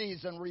 out of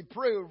season.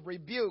 Reprove,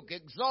 rebuke,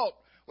 exalt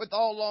with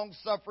all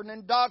longsuffering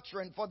and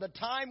doctrine. For the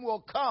time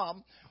will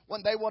come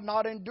when they will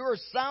not endure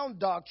sound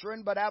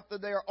doctrine, but after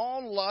their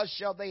own lust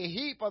shall they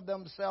heap of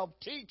themselves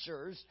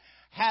teachers,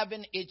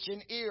 having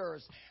itching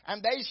ears.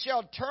 And they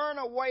shall turn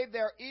away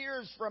their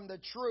ears from the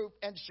truth,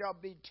 and shall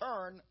be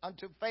turned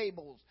unto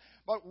fables.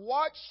 But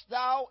watch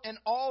thou in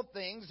all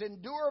things,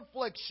 endure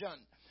affliction,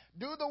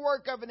 do the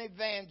work of an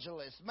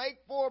evangelist, make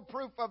full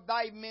proof of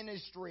thy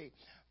ministry.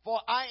 For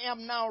I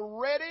am now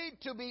ready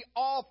to be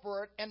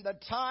offered, and the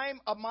time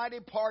of my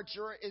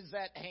departure is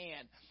at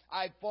hand.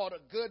 I fought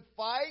a good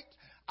fight.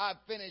 I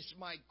finished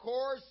my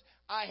course.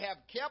 I have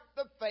kept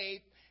the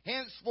faith.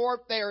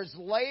 Henceforth there is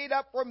laid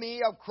up for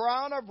me a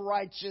crown of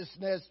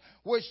righteousness,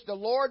 which the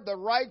Lord, the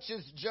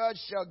righteous judge,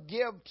 shall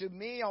give to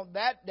me on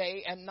that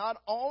day, and not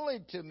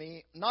to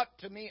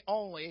me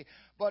only,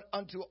 but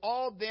unto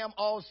all them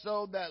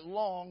also that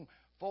long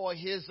for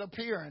his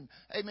appearing.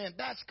 Amen.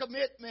 That's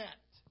commitment.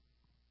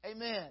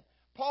 Amen.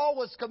 Paul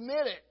was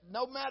committed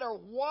no matter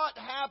what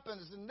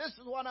happens. And this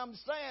is what I'm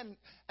saying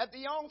at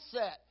the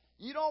onset.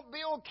 You don't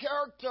build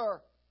character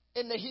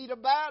in the heat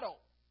of battle.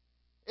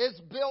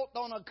 It's built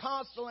on a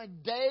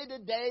constant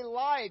day-to-day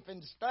life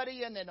and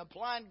studying and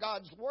applying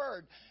God's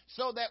Word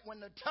so that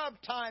when the tough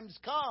times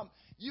come,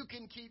 you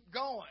can keep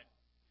going.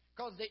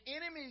 Because the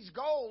enemy's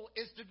goal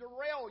is to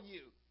derail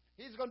you.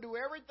 He's going to do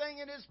everything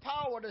in his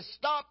power to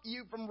stop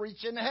you from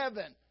reaching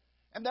heaven.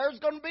 And there's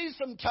going to be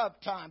some tough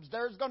times.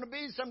 There's going to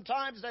be some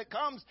times that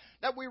comes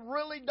that we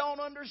really don't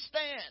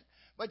understand.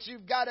 But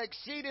you've got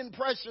exceeding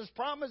precious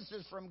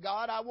promises from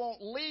God. I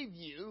won't leave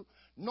you,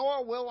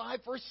 nor will I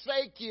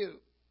forsake you.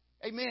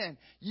 Amen.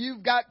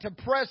 You've got to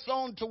press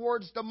on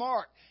towards the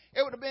mark.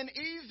 It would have been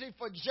easy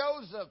for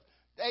Joseph,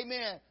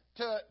 amen,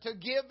 to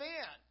give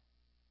in.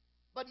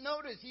 But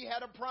notice he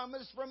had a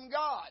promise from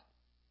God.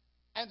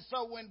 And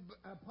so when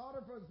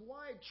Potiphar's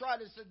wife tried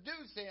to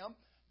seduce him,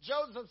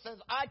 Joseph says,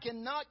 I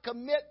cannot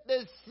commit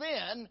this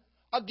sin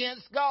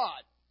against God.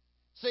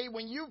 See,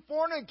 when you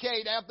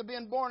fornicate after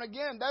being born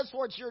again, that's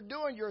what you're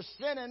doing. You're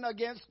sinning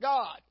against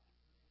God.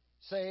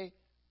 See?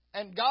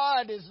 And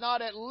God is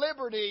not at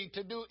liberty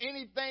to do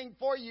anything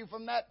for you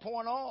from that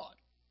point on.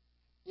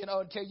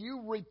 Until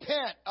you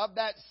repent of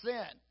that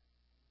sin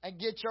and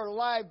get your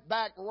life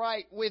back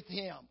right with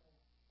Him.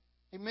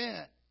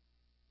 Amen.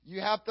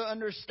 You have to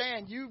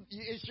understand,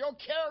 it's your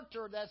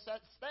character that's at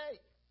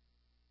stake.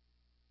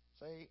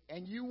 See?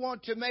 And you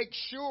want to make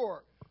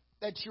sure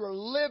that you're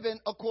living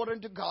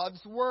according to God's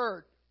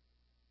Word.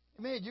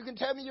 Amen. You can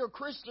tell me you're a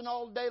Christian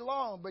all day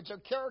long, but your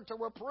character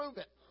will prove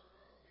it.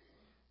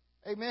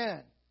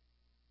 Amen.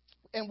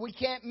 And we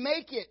can't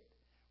make it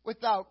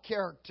without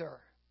character.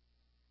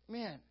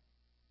 Amen.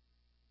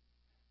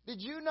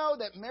 Did you know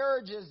that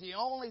marriage is the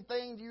only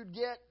thing you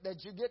get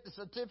the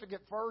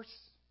certificate first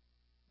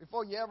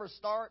before you ever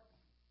start?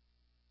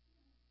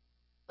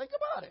 Think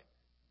about it.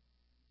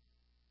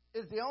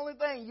 It's the only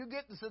thing you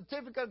get the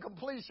certificate of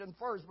completion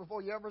first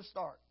before you ever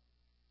start.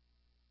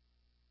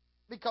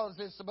 Because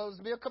it's supposed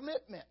to be a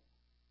commitment.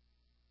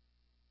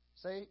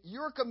 See,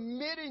 you're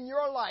committing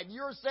your life.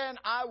 You're saying,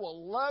 I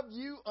will love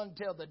you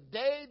until the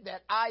day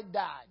that I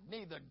die.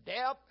 Neither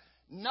death,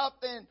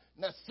 nothing,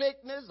 no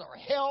sickness or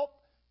health.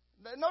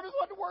 Notice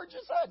what the word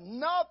just said.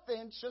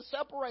 Nothing shall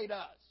separate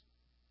us.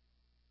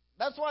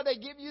 That's why they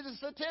give you the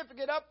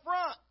certificate up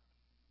front.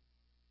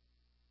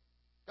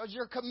 Because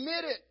you're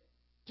committed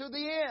to the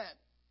end.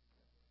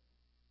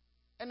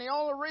 And the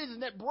only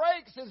reason it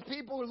breaks is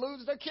people who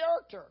lose their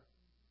character.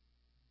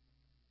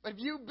 But if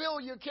you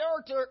build your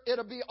character,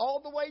 it'll be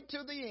all the way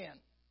to the end.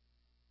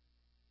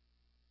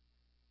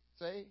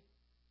 See?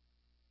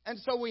 And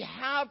so we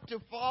have to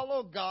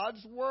follow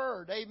God's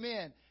Word.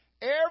 Amen.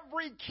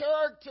 Every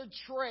character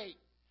trait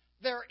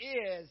there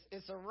is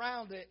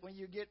surrounded when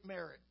you get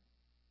married.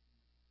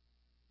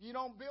 If you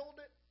don't build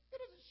it,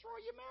 it'll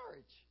destroy your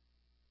marriage.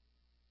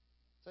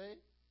 See?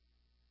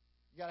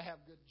 You got to have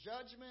good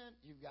judgment.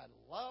 You've got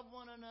to love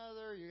one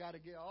another. You got to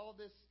get all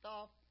this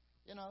stuff,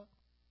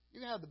 You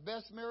can have the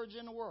best marriage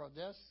in the world.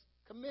 Just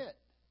commit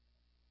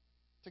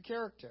to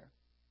character.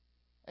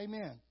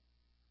 Amen.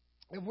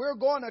 If we're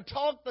going to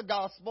talk the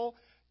gospel,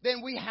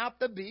 then we have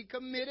to be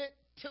committed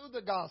to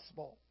the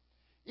gospel.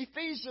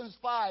 Ephesians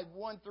 5,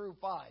 1 through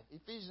 5.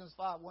 Ephesians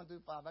 5, 1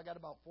 through 5. I got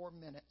about 4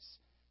 minutes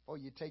before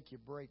you take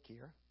your break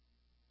here.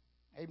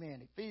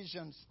 Amen.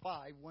 Ephesians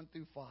 5, 1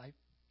 through 5.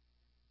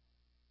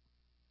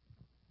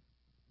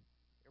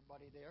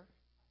 Everybody there?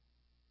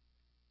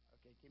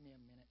 Okay, give me a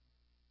minute.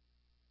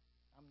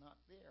 I'm not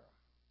there.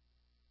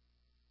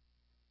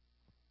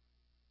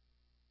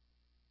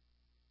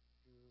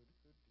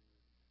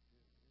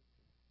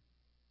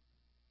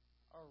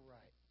 All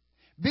right.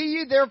 Be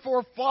ye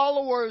therefore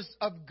followers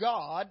of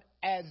God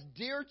as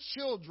dear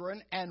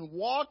children, and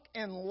walk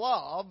in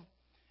love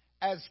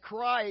as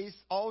Christ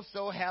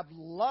also have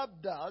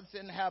loved us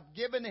and have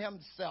given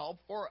himself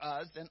for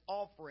us an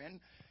offering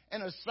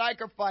and a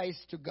sacrifice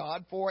to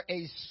God for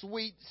a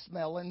sweet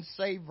smelling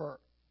savor.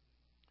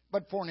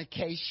 But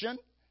fornication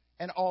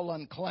and all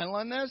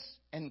uncleanliness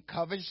and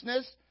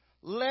covetousness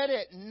let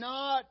it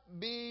not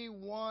be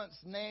once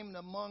named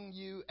among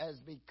you as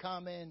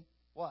becoming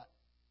what?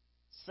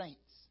 Saints.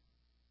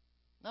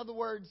 In other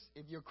words,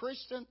 if you're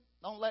Christian,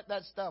 don't let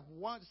that stuff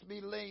once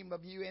be named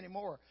of you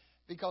anymore.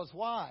 Because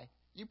why?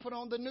 You put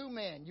on the new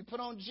man. You put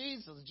on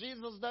Jesus.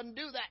 Jesus doesn't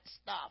do that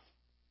stuff.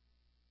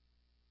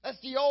 That's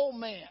the old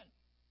man.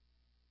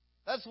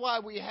 That's why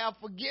we have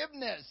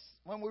forgiveness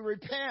when we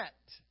repent.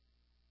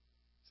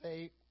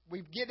 Say,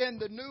 we get in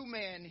the new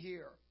man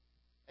here.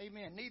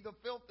 Amen. Neither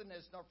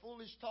filthiness, nor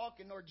foolish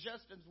talking, nor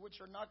jestings,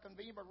 which are not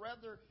convenient, but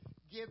rather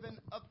giving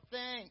of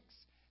thanks.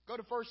 Go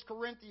to 1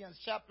 Corinthians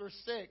chapter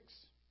 6.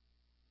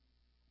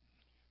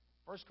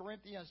 1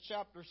 Corinthians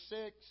chapter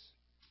 6.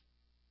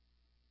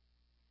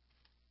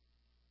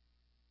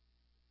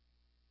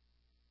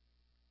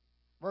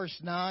 Verse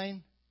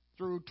 9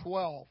 through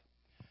 12.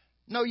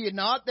 Know ye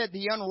not that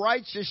the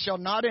unrighteous shall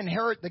not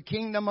inherit the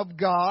kingdom of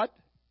God?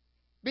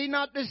 Be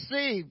not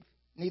deceived,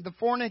 neither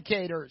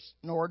fornicators,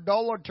 nor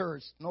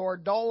idolaters, nor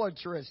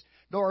idolatrous,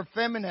 nor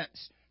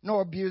effeminates,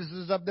 nor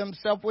abusers of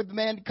themselves with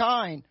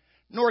mankind,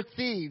 nor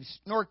thieves,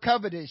 nor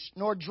covetous,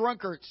 nor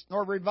drunkards,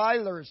 nor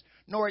revilers,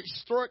 nor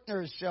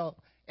extortioners shall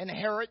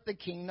inherit the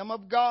kingdom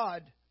of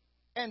God.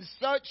 And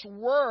such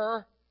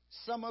were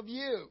some of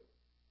you.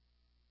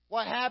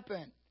 What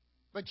happened?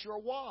 But you're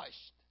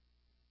washed.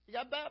 You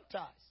got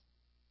baptized.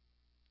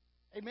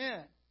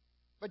 Amen.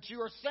 But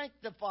you are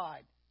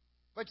sanctified.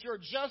 But you're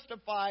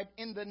justified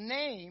in the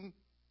name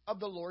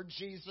of the Lord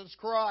Jesus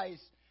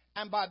Christ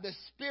and by the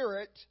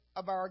Spirit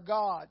of our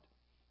God.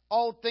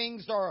 All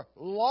things are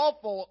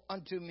lawful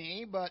unto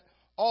me, but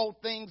all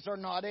things are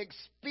not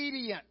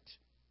expedient.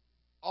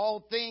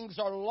 All things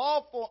are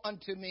lawful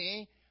unto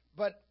me,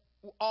 but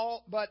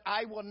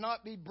I will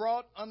not be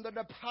brought under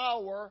the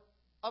power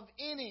of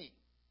any.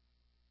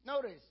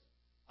 Notice,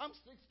 I'm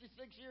 66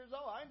 years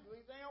old. I can do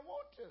anything I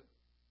want to.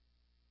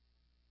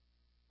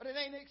 But it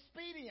ain't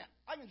expedient.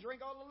 I can drink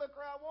all the liquor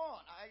I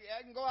want.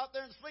 I can go out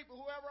there and sleep with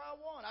whoever I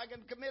want. I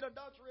can commit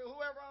adultery with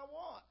whoever I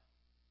want.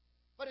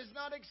 But it's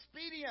not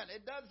expedient.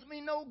 It does me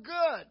no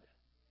good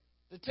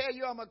to tell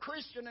you I'm a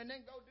Christian and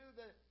then go do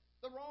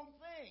the wrong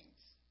things.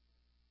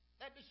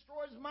 That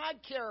destroys my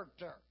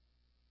character.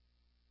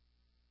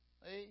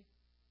 See?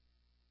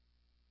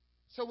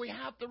 So we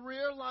have to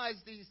realize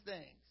these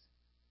things.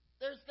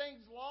 There's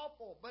things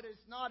lawful, but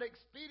it's not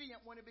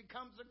expedient when it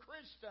becomes a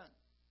Christian.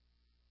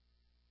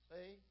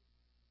 See?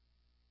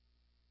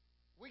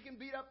 We can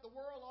beat up the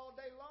world all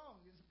day long.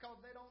 It's because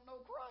they don't know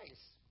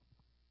Christ.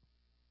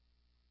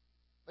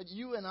 But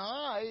you and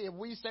I, if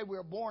we say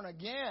we're born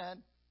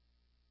again,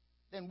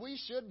 then we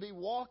should be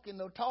walking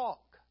the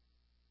talk.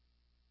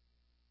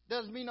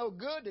 Does me no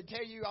good to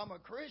tell you I'm a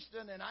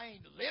Christian and I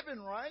ain't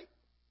living right.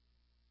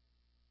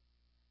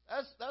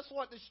 That's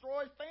what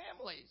destroys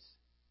families.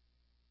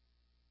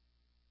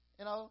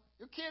 You know,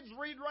 your kids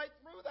read right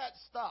through that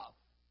stuff.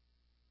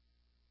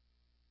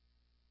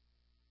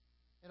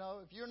 You know,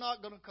 if you're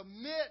not going to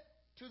commit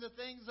to the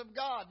things of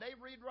God, they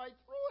read right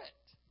through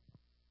it.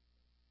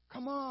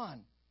 Come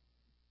on.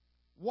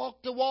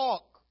 Walk the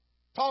walk.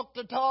 Talk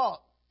the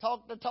talk.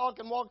 Talk the talk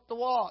and walk the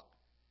walk.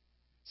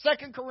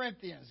 2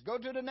 Corinthians. Go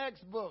to the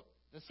next book.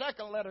 The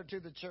second letter to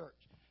the church.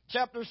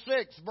 Chapter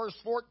 6, verse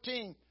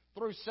 14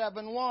 through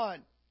 7:1.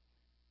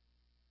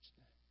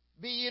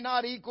 Be ye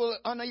not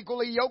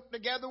unequally yoked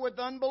together with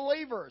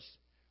unbelievers.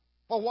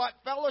 For what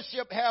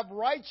fellowship have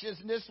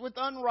righteousness with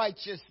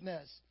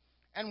unrighteousness?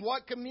 And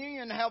what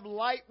communion have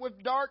light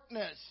with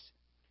darkness?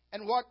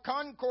 And what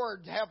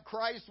concord have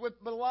Christ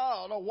with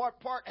Belial? Or what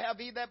part have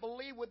he that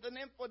believe with an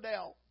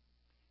infidel?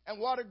 And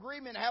what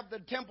agreement have the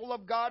temple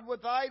of God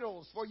with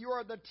idols? For you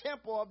are the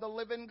temple of the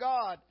living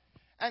God.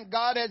 And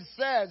God has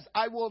says,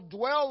 I will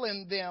dwell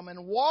in them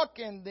and walk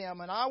in them,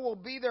 and I will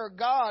be their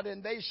God,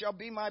 and they shall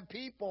be my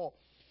people.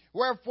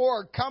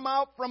 Wherefore, come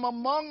out from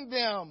among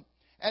them,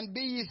 and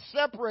be ye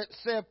separate,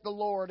 saith the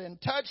Lord,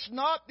 and touch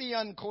not the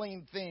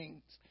unclean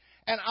things.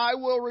 And I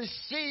will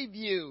receive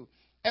you,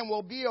 and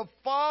will be a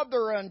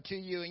father unto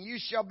you, and you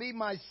shall be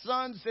my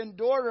sons and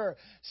daughter,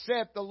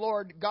 saith the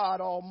Lord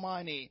God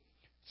Almighty.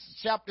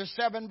 Chapter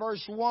 7,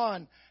 verse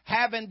 1.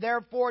 Having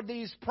therefore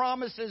these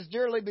promises,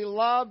 dearly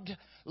beloved,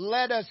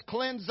 let us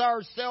cleanse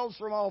ourselves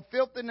from all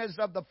filthiness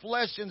of the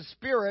flesh and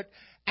spirit,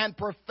 and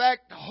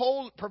perfect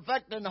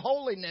in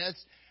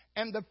holiness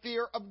and the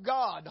fear of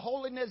God.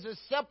 Holiness is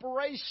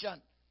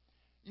separation.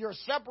 You're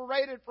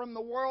separated from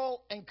the world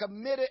and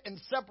committed and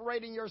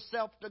separating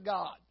yourself to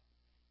God.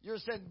 You're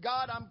saying,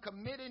 God, I'm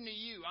committing to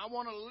you. I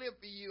want to live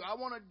for you. I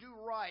want to do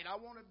right. I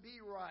want to be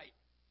right.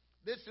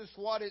 This is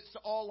what it's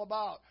all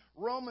about.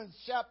 Romans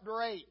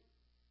chapter 8.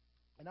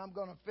 And I'm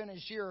going to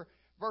finish here,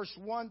 verse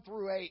 1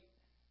 through 8.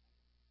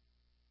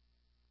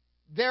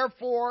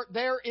 Therefore,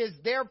 there is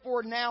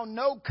therefore now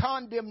no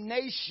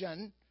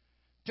condemnation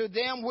to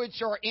them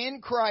which are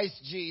in Christ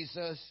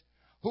Jesus,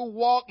 who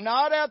walk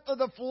not after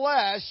the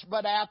flesh,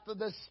 but after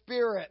the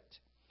Spirit.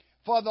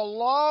 For the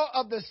law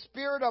of the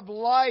Spirit of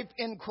life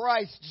in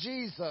Christ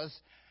Jesus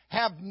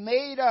have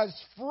made us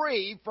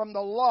free from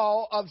the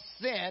law of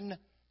sin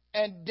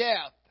and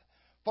death.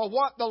 For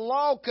what the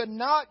law could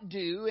not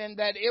do, in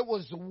that it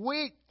was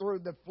weak through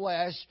the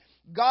flesh,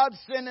 God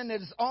sending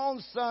His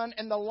own Son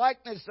in the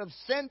likeness of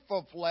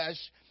sinful flesh,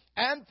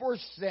 and for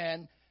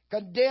sin,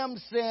 condemned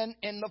sin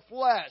in the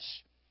flesh,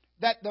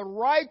 that the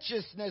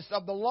righteousness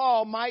of the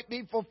law might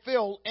be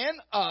fulfilled in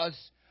us,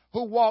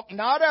 who walk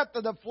not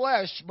after the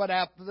flesh, but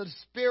after the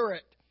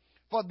Spirit.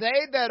 For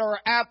they that are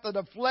after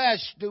the flesh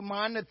do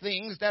mind the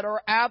things that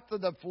are after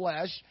the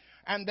flesh,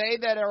 and they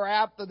that are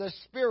after the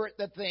Spirit,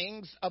 the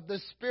things of the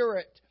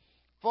Spirit.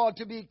 For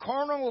to be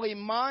carnally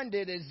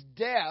minded is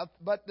death,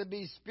 but to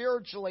be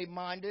spiritually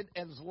minded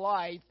is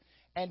life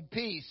and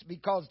peace.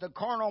 Because the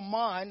carnal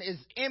mind is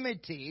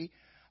enmity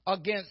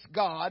against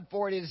God,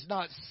 for it is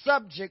not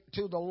subject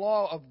to the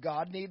law of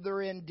God,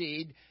 neither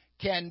indeed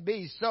can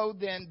be. So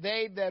then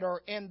they that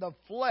are in the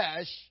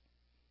flesh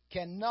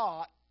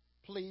cannot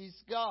please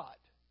God.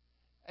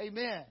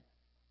 Amen.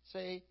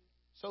 See?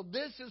 So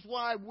this is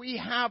why we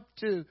have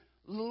to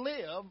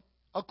live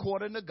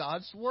according to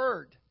God's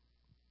Word.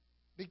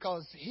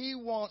 Because He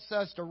wants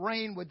us to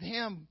reign with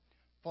Him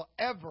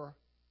forever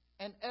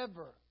and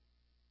ever.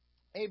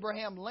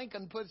 Abraham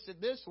Lincoln puts it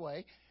this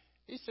way.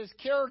 He says,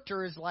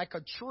 character is like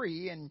a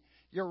tree, and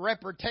your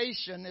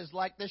reputation is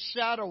like the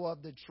shadow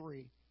of the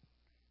tree.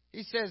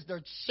 He says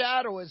the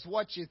shadow is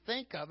what you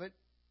think of it,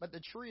 but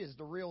the tree is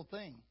the real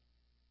thing.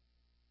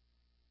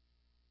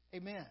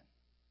 Amen.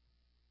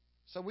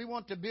 So we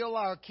want to build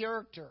our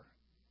character,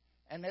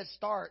 and that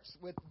starts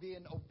with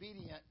being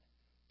obedient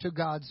to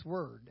God's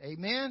Word.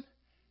 Amen?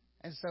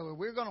 And so if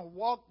we're going to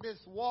walk this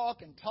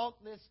walk and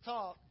talk this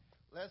talk,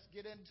 let's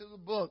get into the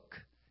book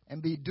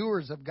and be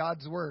doers of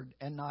God's Word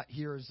and not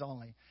hearers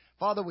only.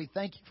 Father, we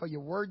thank you for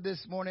your Word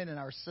this morning in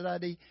our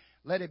study.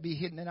 Let it be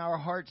hidden in our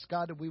hearts,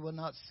 God, that we will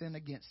not sin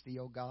against thee,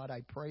 O God.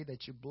 I pray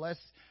that you bless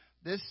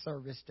this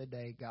service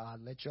today,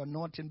 God. Let your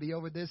anointing be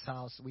over this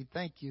house. We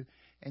thank you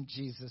in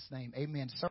Jesus' name. Amen.